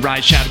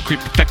moonrise shadow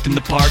creep perfecting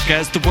the park,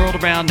 as the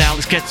world around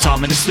Alice gets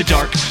ominously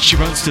dark. She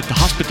runs to the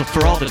hospital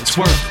for all that it's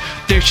worth.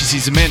 There she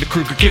sees Amanda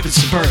Kruger giving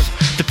some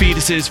birth. The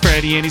fetus is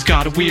Freddy and he's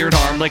got a weird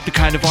arm, like the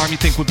kind of arm you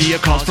think would be a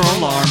cause for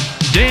alarm.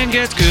 Dan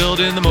gets killed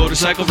in the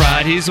motorcycle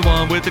ride. He's the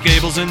one with the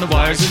cables and the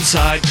wires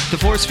inside. The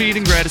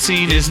force-feeding Greta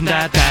scene isn't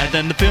that bad.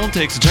 Then the film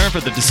takes a turn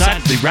for the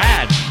decidedly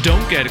rad.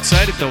 Don't get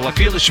excited though, I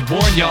feel I should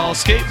warn y'all.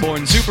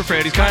 Skateboarding Super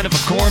Freddy's kind of a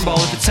cornball.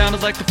 If it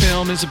sounded like the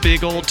film is a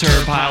big old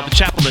turd pile, the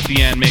chapel at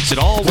the end makes it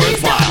all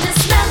worthwhile.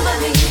 Please don't dismember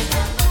me.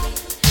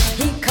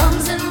 He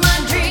comes in my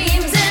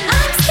dreams and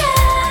I'm scared.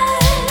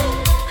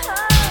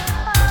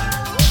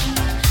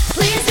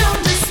 Please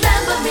don't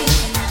dismember me.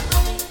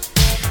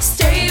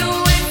 Stay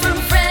away from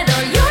Fred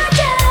or you're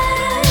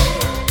dead.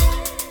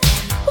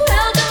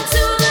 Welcome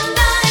to the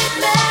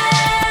nightmare.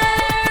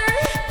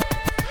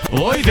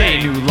 Oy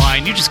vey, new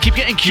line, you just keep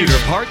getting cuter.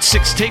 Part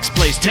 6 takes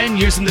place 10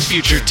 years in the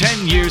future.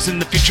 10 years in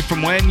the future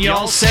from when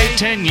y'all say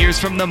 10 years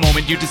from the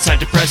moment you decide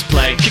to press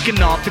play.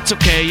 Kicking off, it's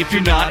okay if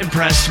you're not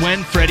impressed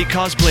when Freddy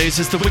cosplays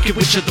as the Wicked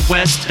Witch of the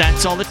West.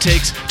 That's all it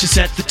takes to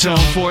set the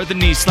tone for the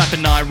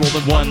knee-slapping,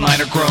 eye-rolling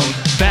one-liner groan.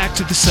 Back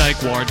to the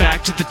psych ward,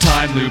 back to the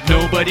time loop.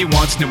 Nobody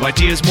wants new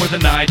ideas more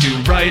than I do.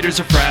 Writers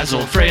are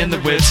frazzled, fraying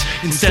their wits.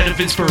 Instead of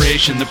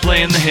inspiration, they're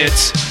playing the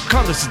hits.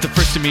 Carlos is the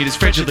first to meet his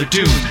Fredular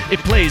Doom. It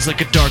plays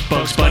like a dark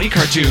Bugs Bunny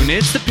cartoon.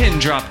 It's the pin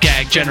drop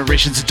gag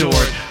generations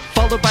adored,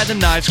 followed by the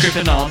knife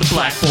scraping on the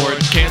blackboard.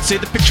 Can't say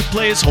the picture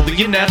play is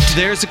wholly inept.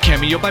 There's a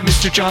cameo by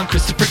Mr. John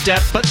Christopher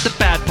Depp, but the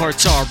bad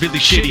parts are really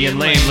shitty and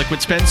lame, like when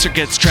Spencer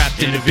gets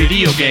trapped in a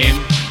video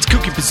game. It's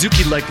kooky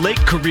bazooky like late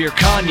career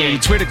Kanye.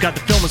 You'd swear to God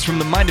the film is from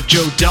the mind of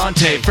Joe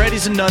Dante.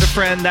 Freddy's another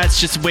friend, that's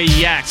just the way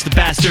he acts. The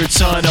bastard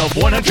son of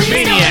 100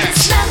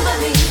 maniacs. Please don't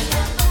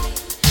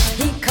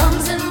dismember me. He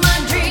comes in